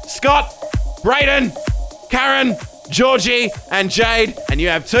Francis, Scott, Brayden, Karen, Georgie, and Jade. And you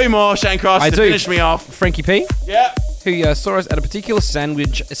have two more, Shane Cross, to finish me off. Frankie P. Yeah. Who saw us at a particular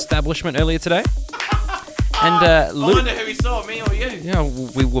sandwich establishment earlier today. And I wonder who he saw, me or you? Yeah,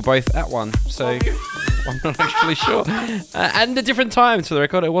 we were both at one, so I'm not actually sure. And a different time, to the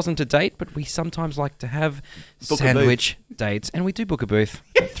record. It wasn't a date, but we sometimes like to have sandwich dates, and we do book a booth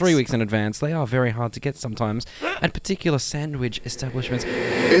 3 weeks in advance. They are very hard to get sometimes at particular sandwich establishments.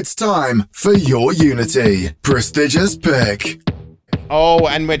 It's time for Your Unity Prestigious Pick. Oh,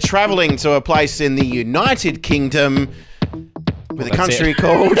 and we're travelling to a place in the United Kingdom with a country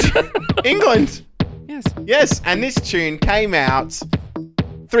called England. Yes, and this tune came out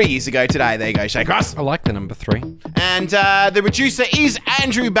 3 years ago today. There you go, Shane Cross. I like the number 3. And the producer is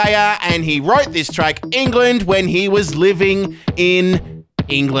Andrew Bayer, and he wrote this track, England, when he was living in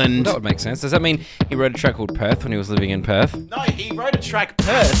England. That would make sense. Does that mean he wrote a track called Perth when he was living in Perth? No, he wrote a track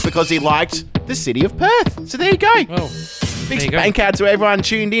Perth because he liked the city of Perth. So there you go. Well, big spank out to everyone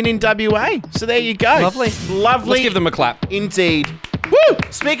tuned in WA. So there you go. Lovely. Lovely. Let's give them a clap. Indeed. Woo!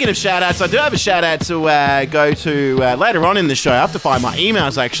 Speaking of shout outs, I do have a shout out to go to later on in the show. I have to find my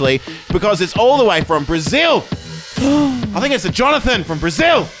emails actually, because it's all the way from Brazil. I think it's a Jonathan from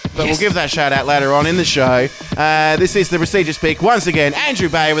Brazil. But we'll give that shout out later on in the show. This is the prestigious pick. Once again, Andrew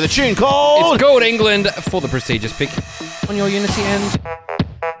Bay with a tune called... It's called England for the prestigious pick on your Unity, and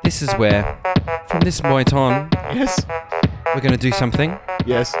this is where, from this point on, Yes. we're going to do something.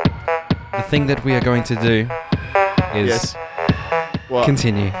 Yes. The thing that we are going to do is Yes. What?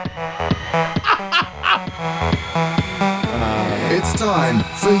 continue. It's time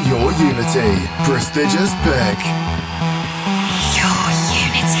for your Unity prestigious pick. Your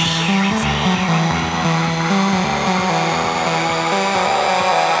Unity.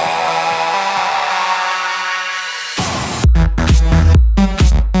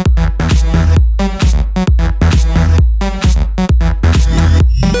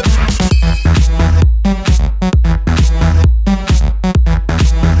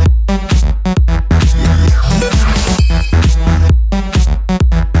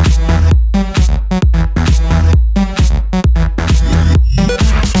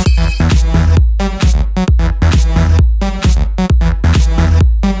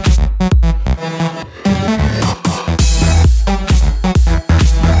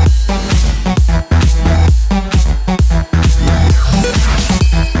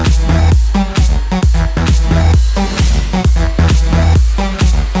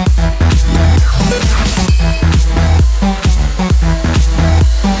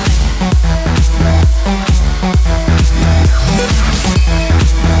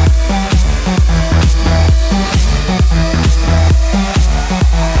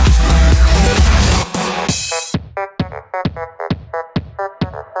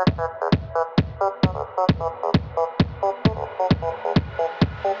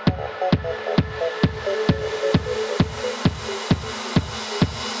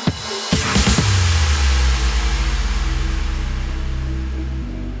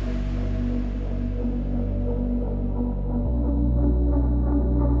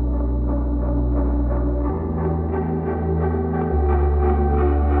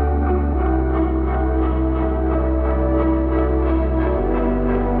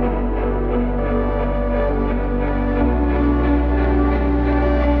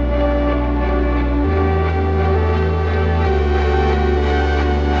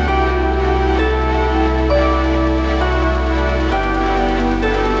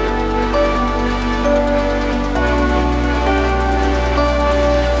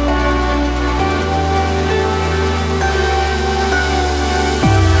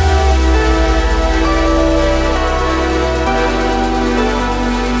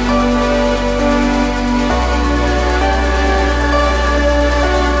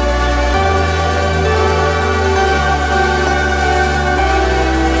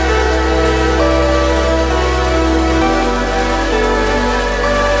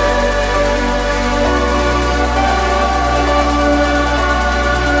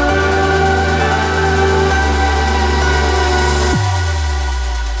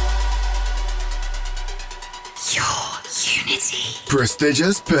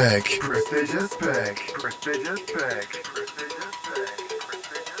 Prestigious pick. Prestigious pick. Prestigious pick.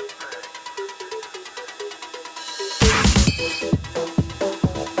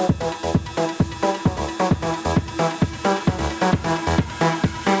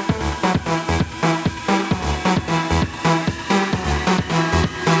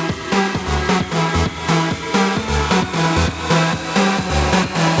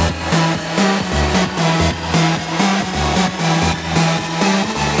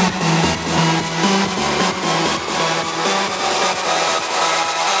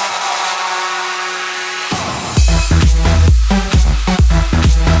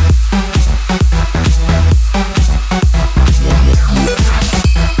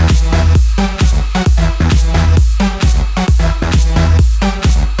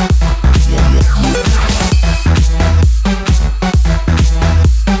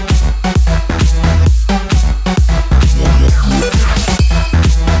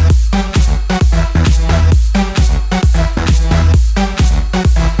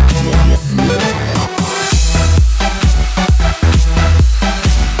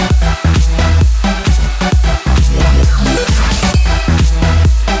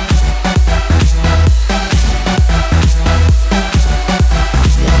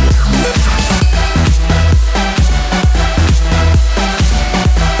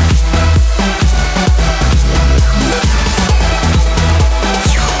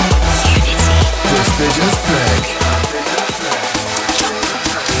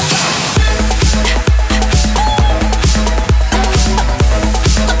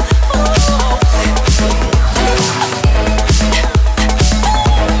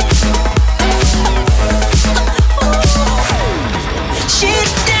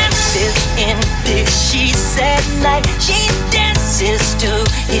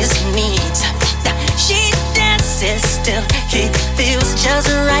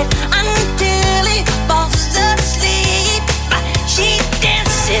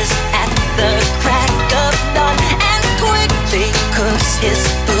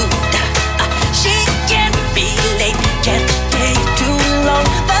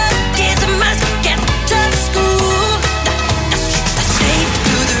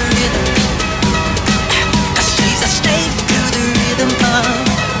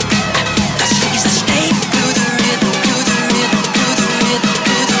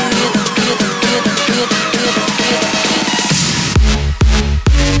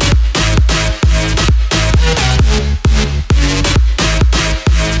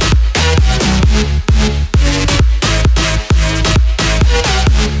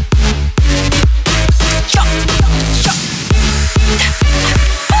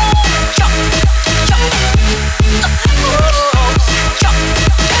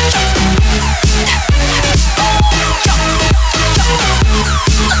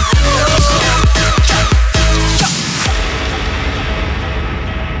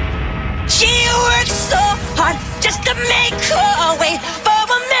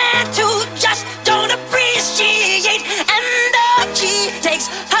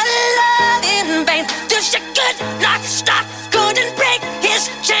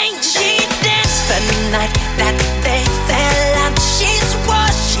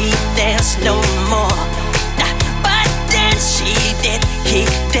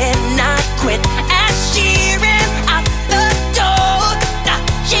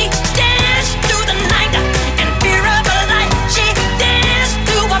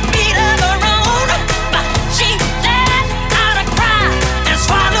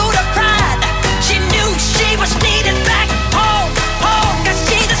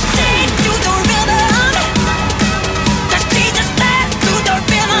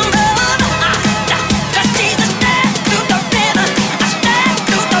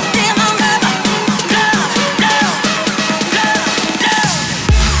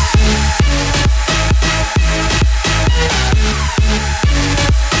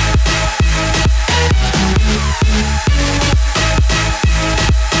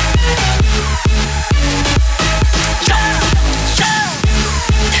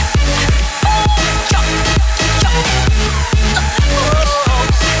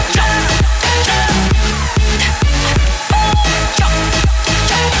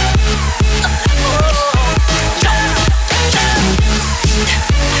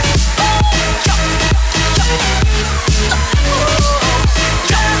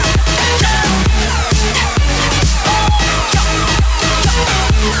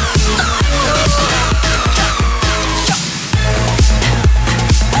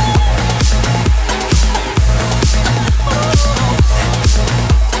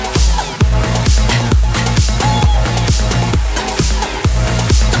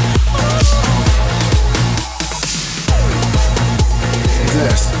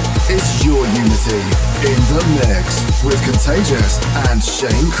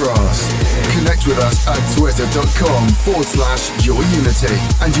 Shane Cross. Connect with us at twitter.com/yourunity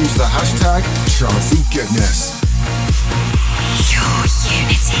and use the hashtag Chancy Goodness. Your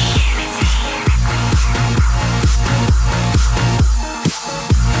unity.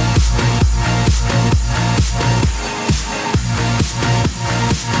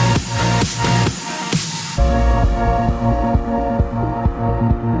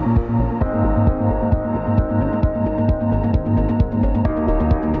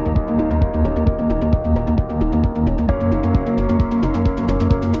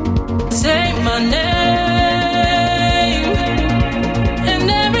 Say my name, and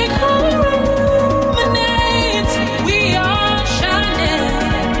every color illuminates. We are shining,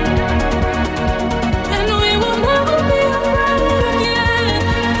 and we will never be afraid again.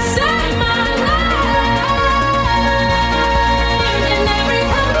 Say my name, and every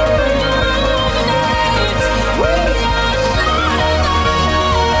color illuminates. We are shining,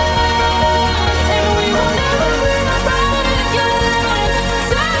 and we will never be afraid again.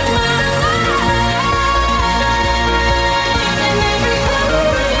 Say my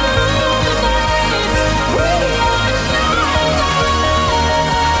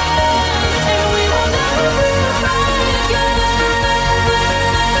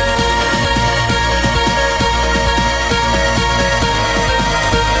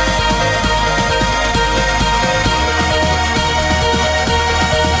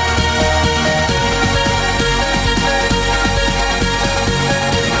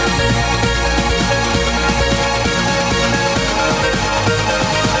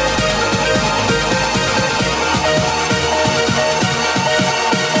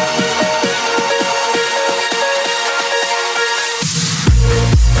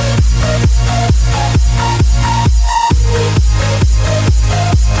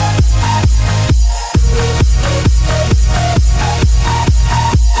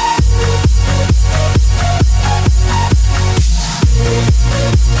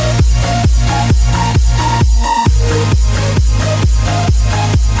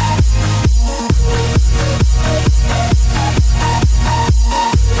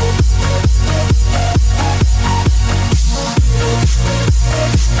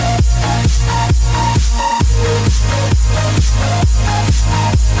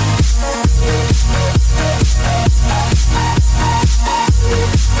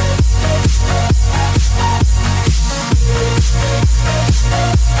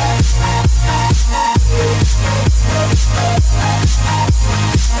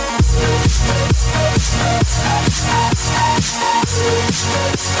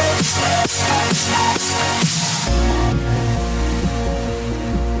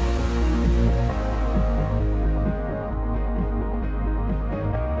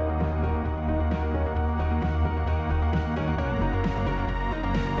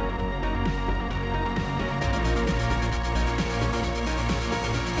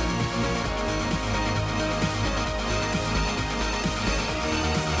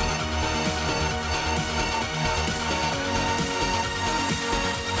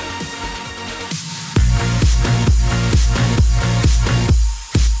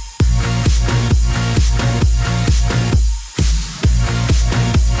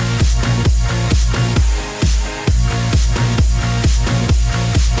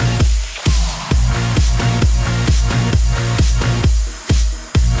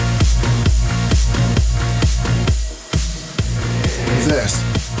This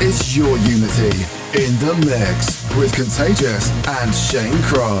is Your Unity in the mix with Contagious and Shane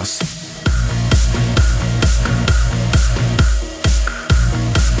Cross.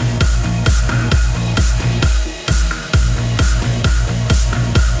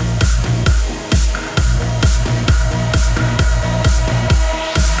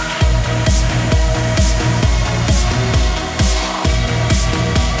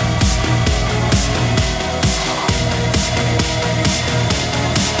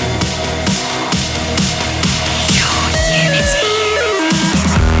 Your unity.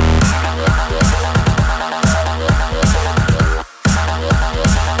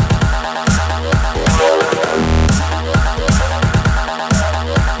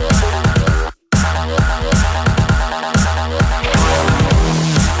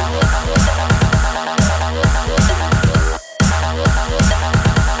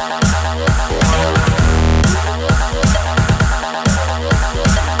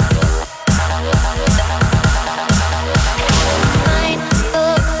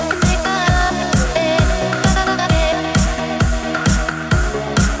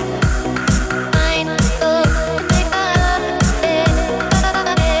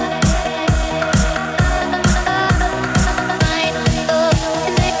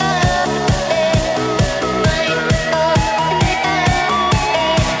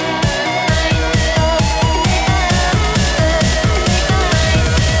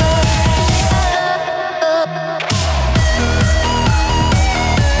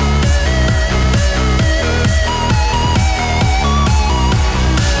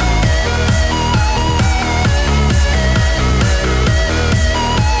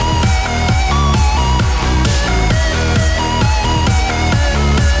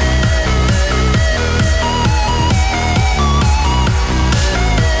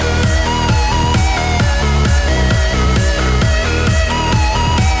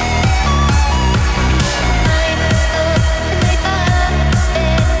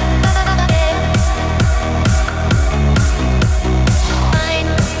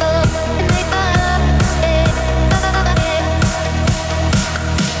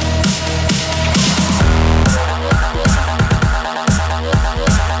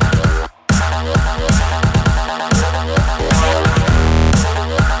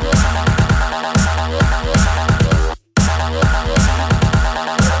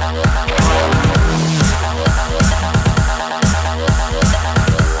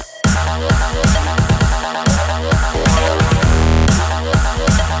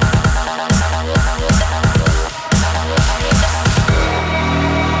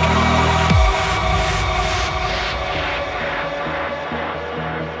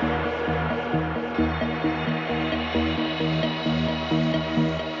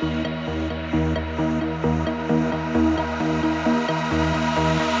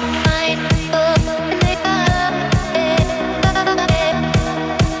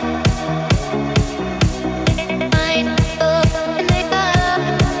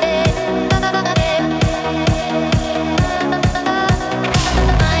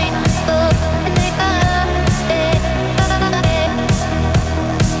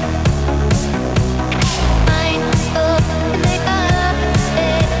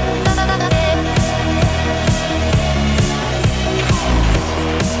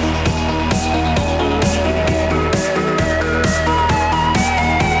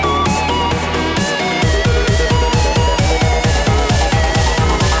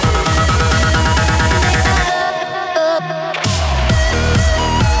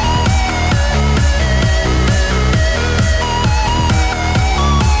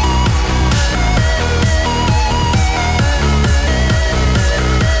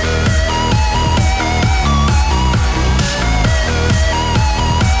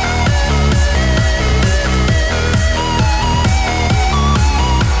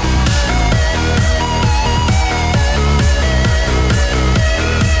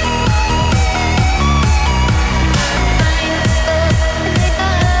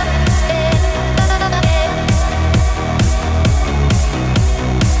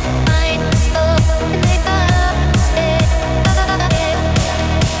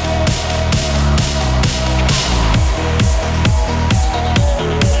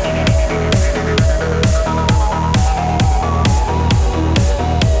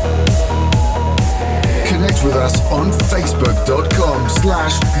 touch with us on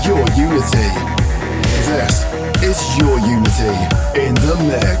facebook.com/yourunity. This is Your Unity in the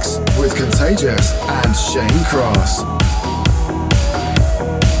mix with Contagious and Shane Cross.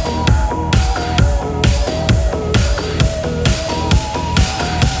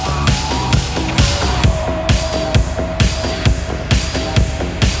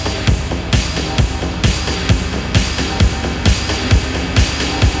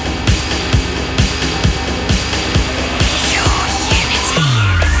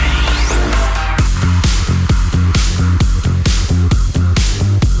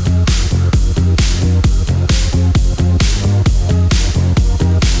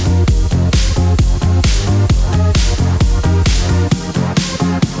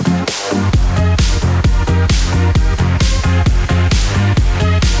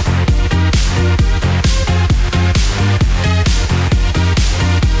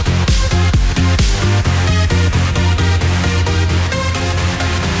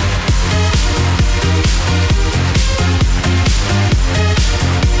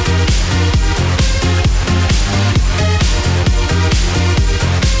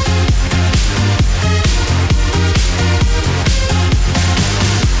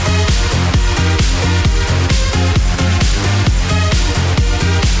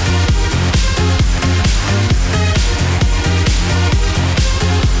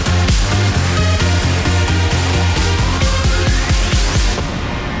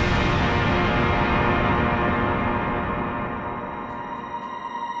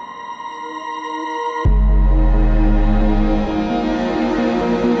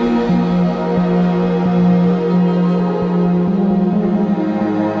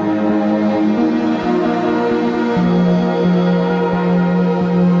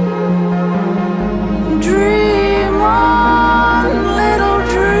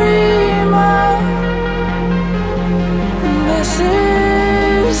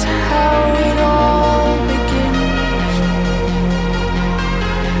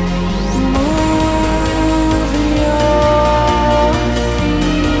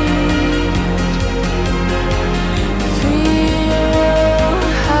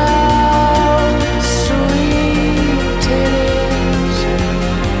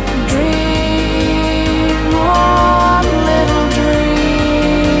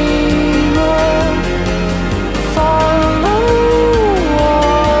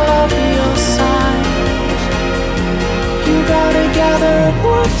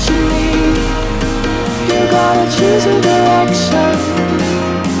 choose a direction.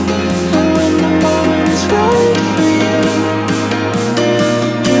 And when the moment is right for you,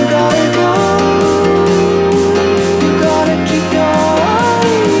 you gotta go. You gotta keep your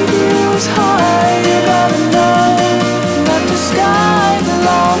ideals high. You gotta know that the sky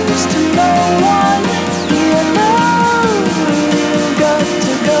belongs to no one. You know you got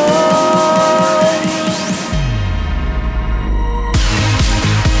to go.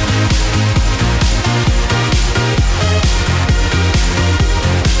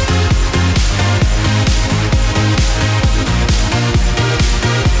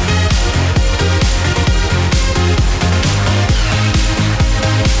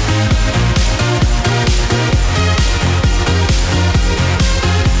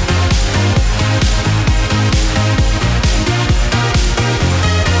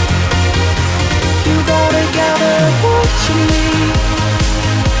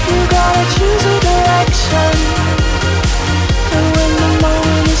 You gotta choose a direction. And when the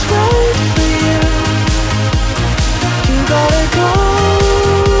moment is right for you, you gotta go.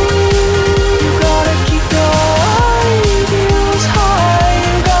 You gotta keep your ideals high.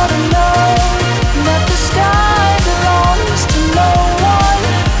 You gotta know that the sky belongs to no one.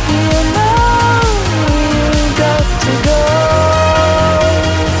 You know you got to go.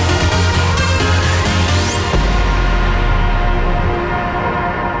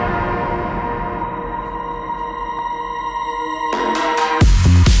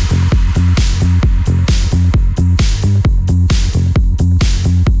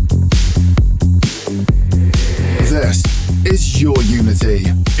 This is Your Unity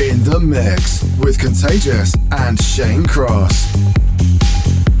in the mix with Contagious and Shane Cross.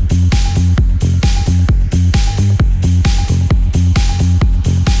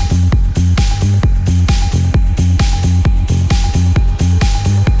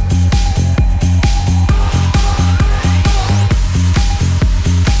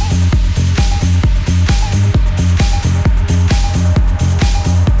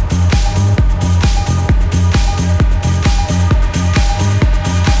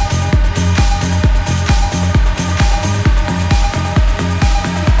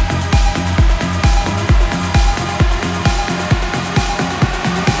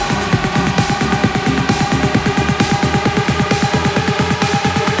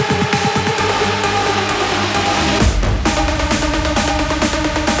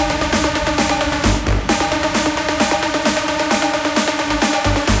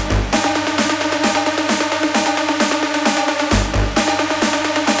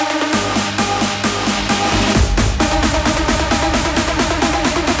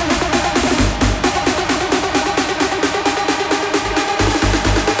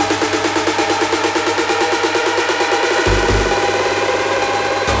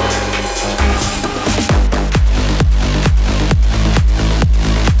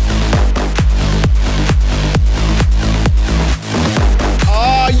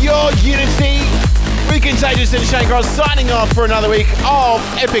 Contagious and Shane Cross signing off for another week of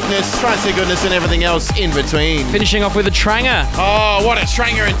epicness, trance goodness, and everything else in between. Finishing off with a tranger. Oh, what a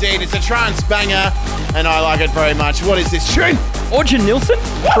tranger indeed. It's a trance banger, and I like it very much. What is this tune? Orjan Nilsen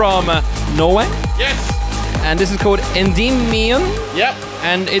from Norway. Yes. And this is called Endymion. Yep.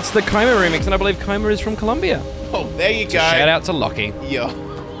 And it's the Coma remix, and I believe Coma is from Colombia. Oh, there you go. Shout out to Lockie. Yeah.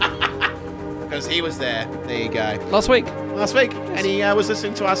 Because he was there. There you go. Last week. And he was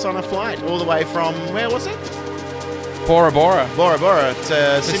listening to us on a flight all the way from, where was it? Bora Bora. Bora Bora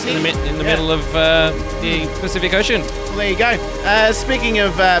to Just Sydney. in the middle of the Pacific Ocean. Well, there you go. Speaking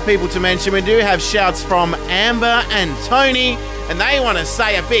of people to mention, we do have shouts from Amber and Tony, and they want to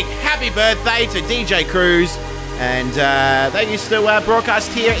say a big happy birthday to DJ Cruz. And they used to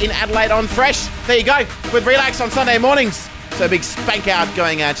broadcast here in Adelaide on Fresh. There you go, with Relax on Sunday mornings. So a big spank out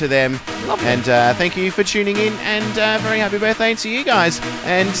going out to them. Lovely. And thank you for tuning in, and very happy birthday to you guys.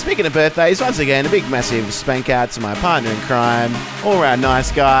 And speaking of birthdays, once again, a big massive spank out to my partner in crime, all-round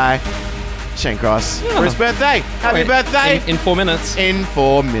nice guy, Shane Cross, for his birthday. Happy birthday. In 4 minutes. In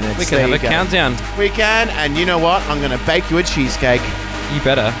 4 minutes. We can have a countdown. We can, and you know what? I'm going to bake you a cheesecake. You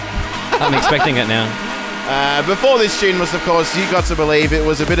better. I'm expecting it now. Before this tune was, of course, You Got to Believe, it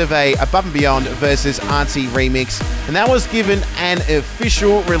was a bit of a Above and Beyond versus Auntie remix, and that was given an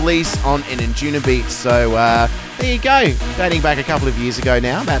official release on an Injuna Beat. So there you go, dating back a couple of years ago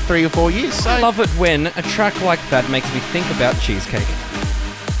now, about 3 or 4 years. So I love it when a track like that makes me think about cheesecake.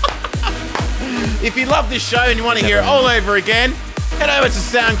 if you love this show and you want to hear it all over again, head over to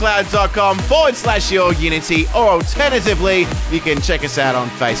soundcloud.com/YourUnity, or alternatively, you can check us out on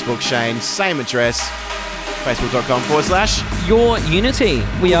Facebook, Shane. Same address, facebook.com/ Your Unity.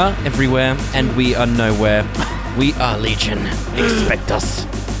 We are everywhere and we are nowhere. We are Legion. Expect us.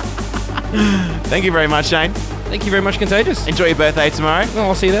 Thank you very much, Shane. Thank you very much, Contagious. Enjoy your birthday tomorrow. Oh,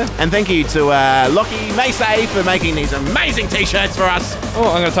 I'll see you there. And thank you to Lockie Maysay for making these amazing t-shirts for us.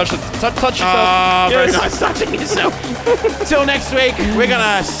 Oh, I'm going to touch it. Touch yourself. Oh, very Yes. nice touching yourself. Till next week, we're going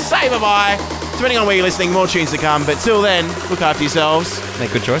to say bye-bye. Depending on where you're listening, more tunes to come. But till then, look after yourselves.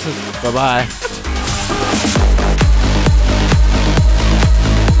 Make good choices. Bye-bye.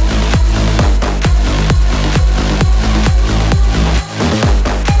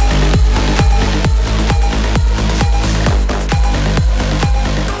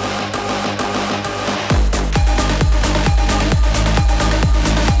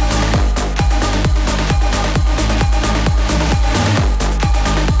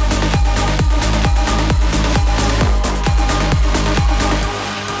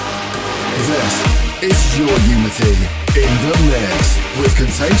 It's your Unity in the mix with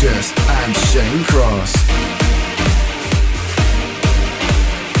Contagious and Shane Cross.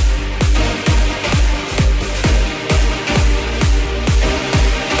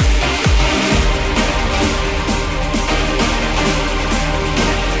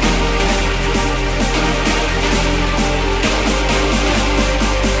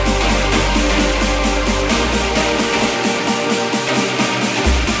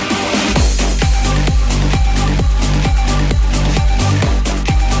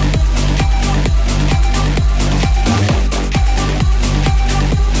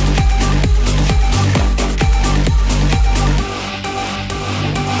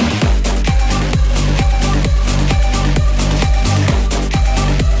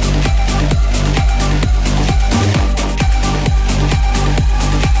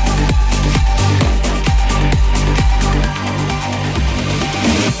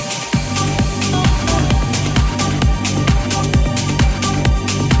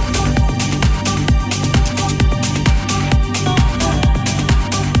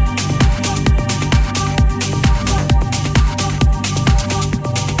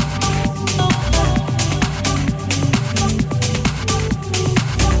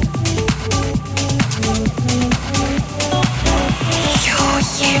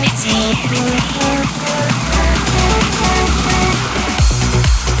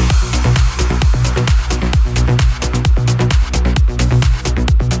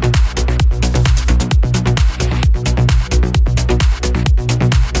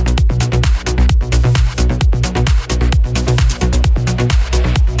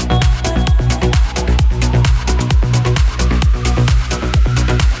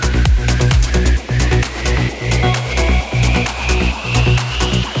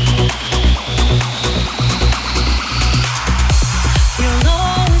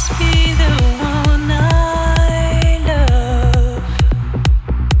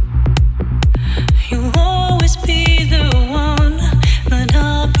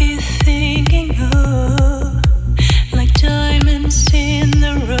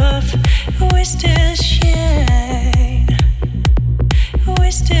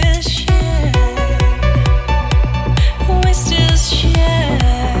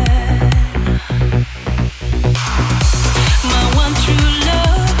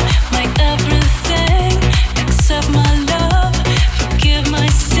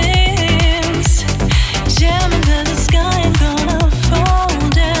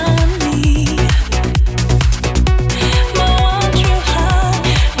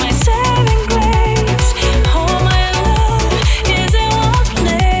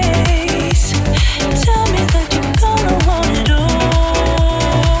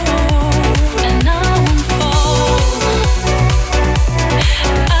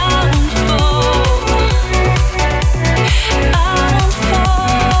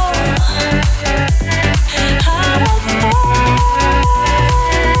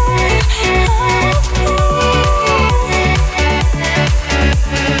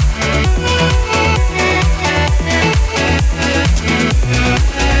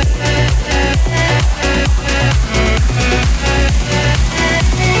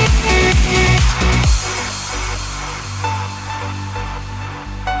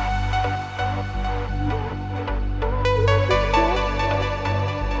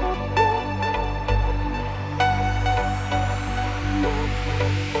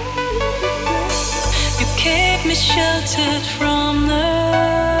 keep me sheltered from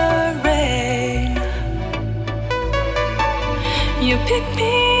the rain. You pick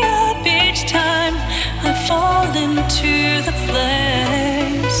me up each time I fall into the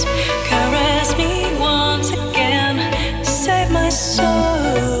flames. Caress me once again, save my soul.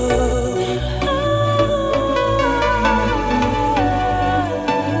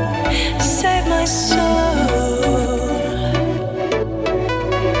 Save my soul.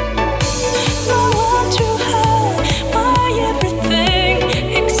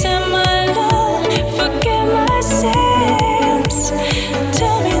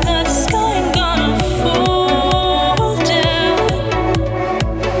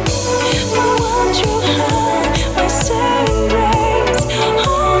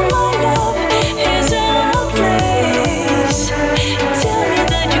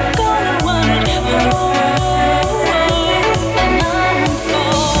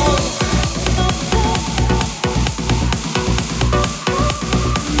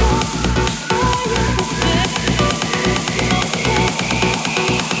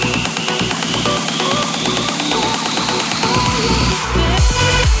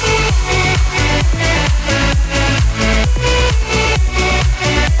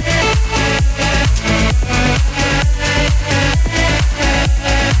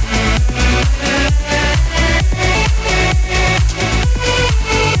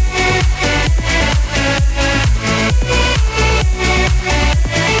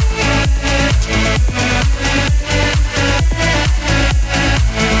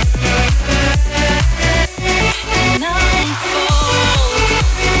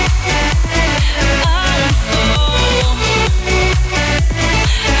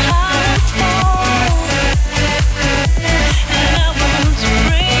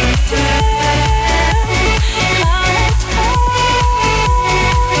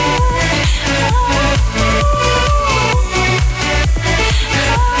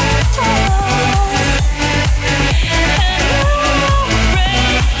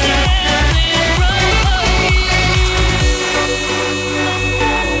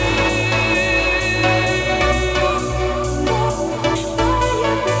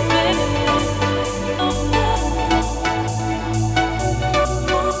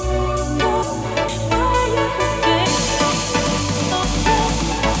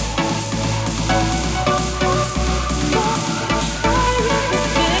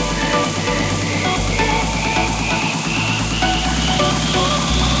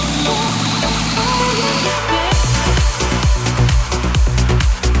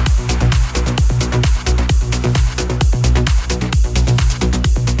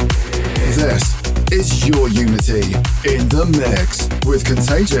 is your Unity in the mix with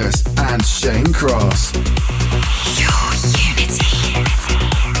Contagious and Shane Cross. Your Unity.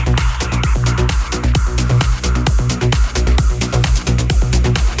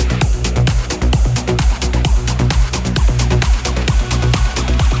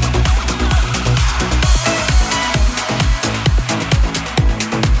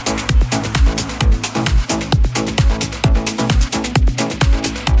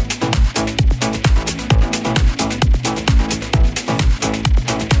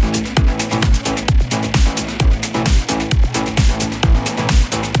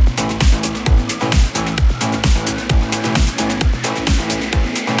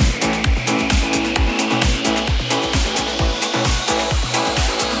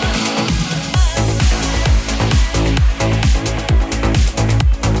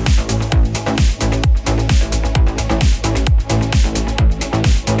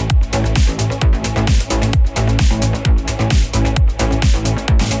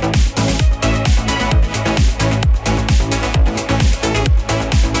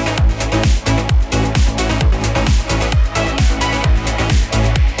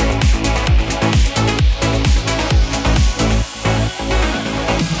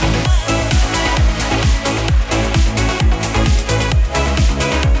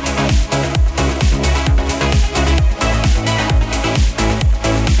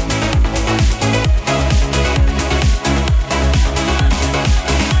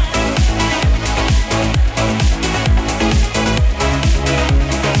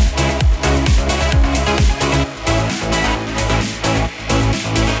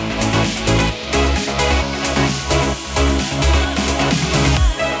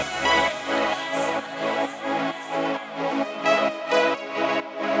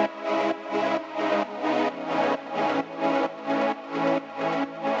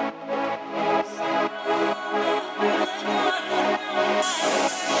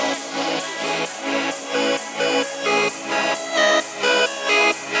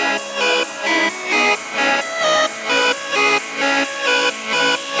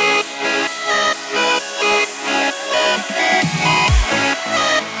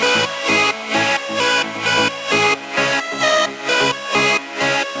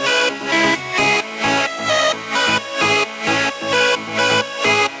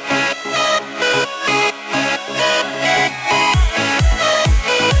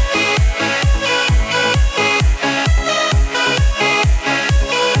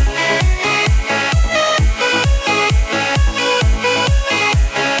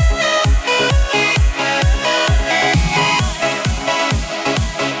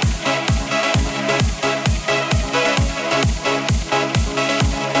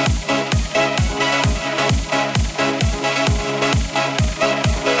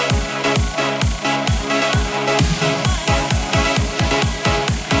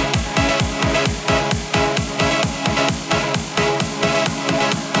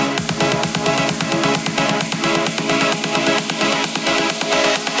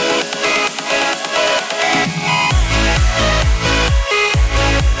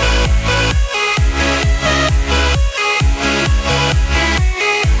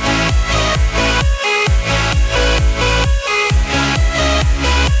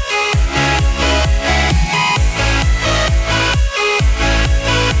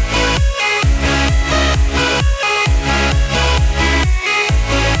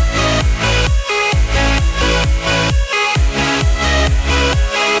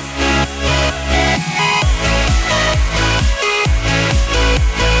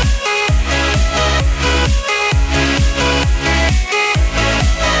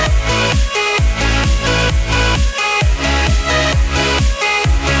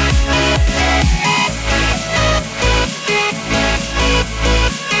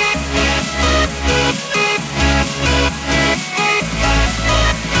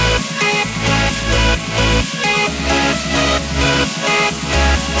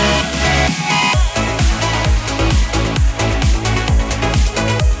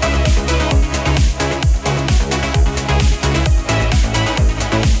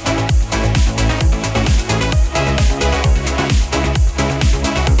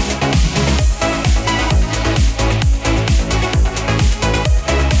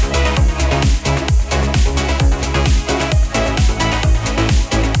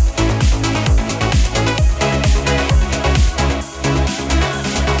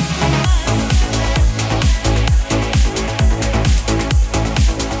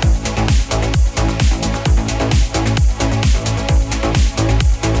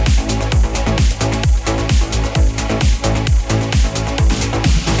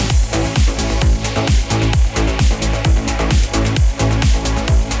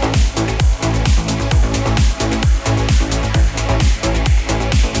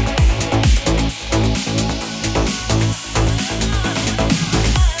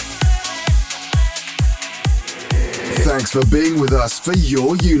 Thanks for being with us for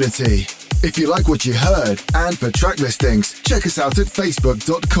Your Unity. If you like what you heard and for track listings, check us out at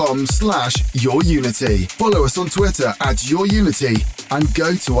facebook.com/YourUnity. Follow us on Twitter @YourUnity and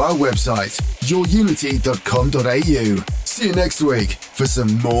go to our website, yourunity.com.au. See you next week for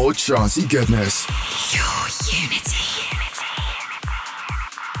some more charty goodness. Your Unity.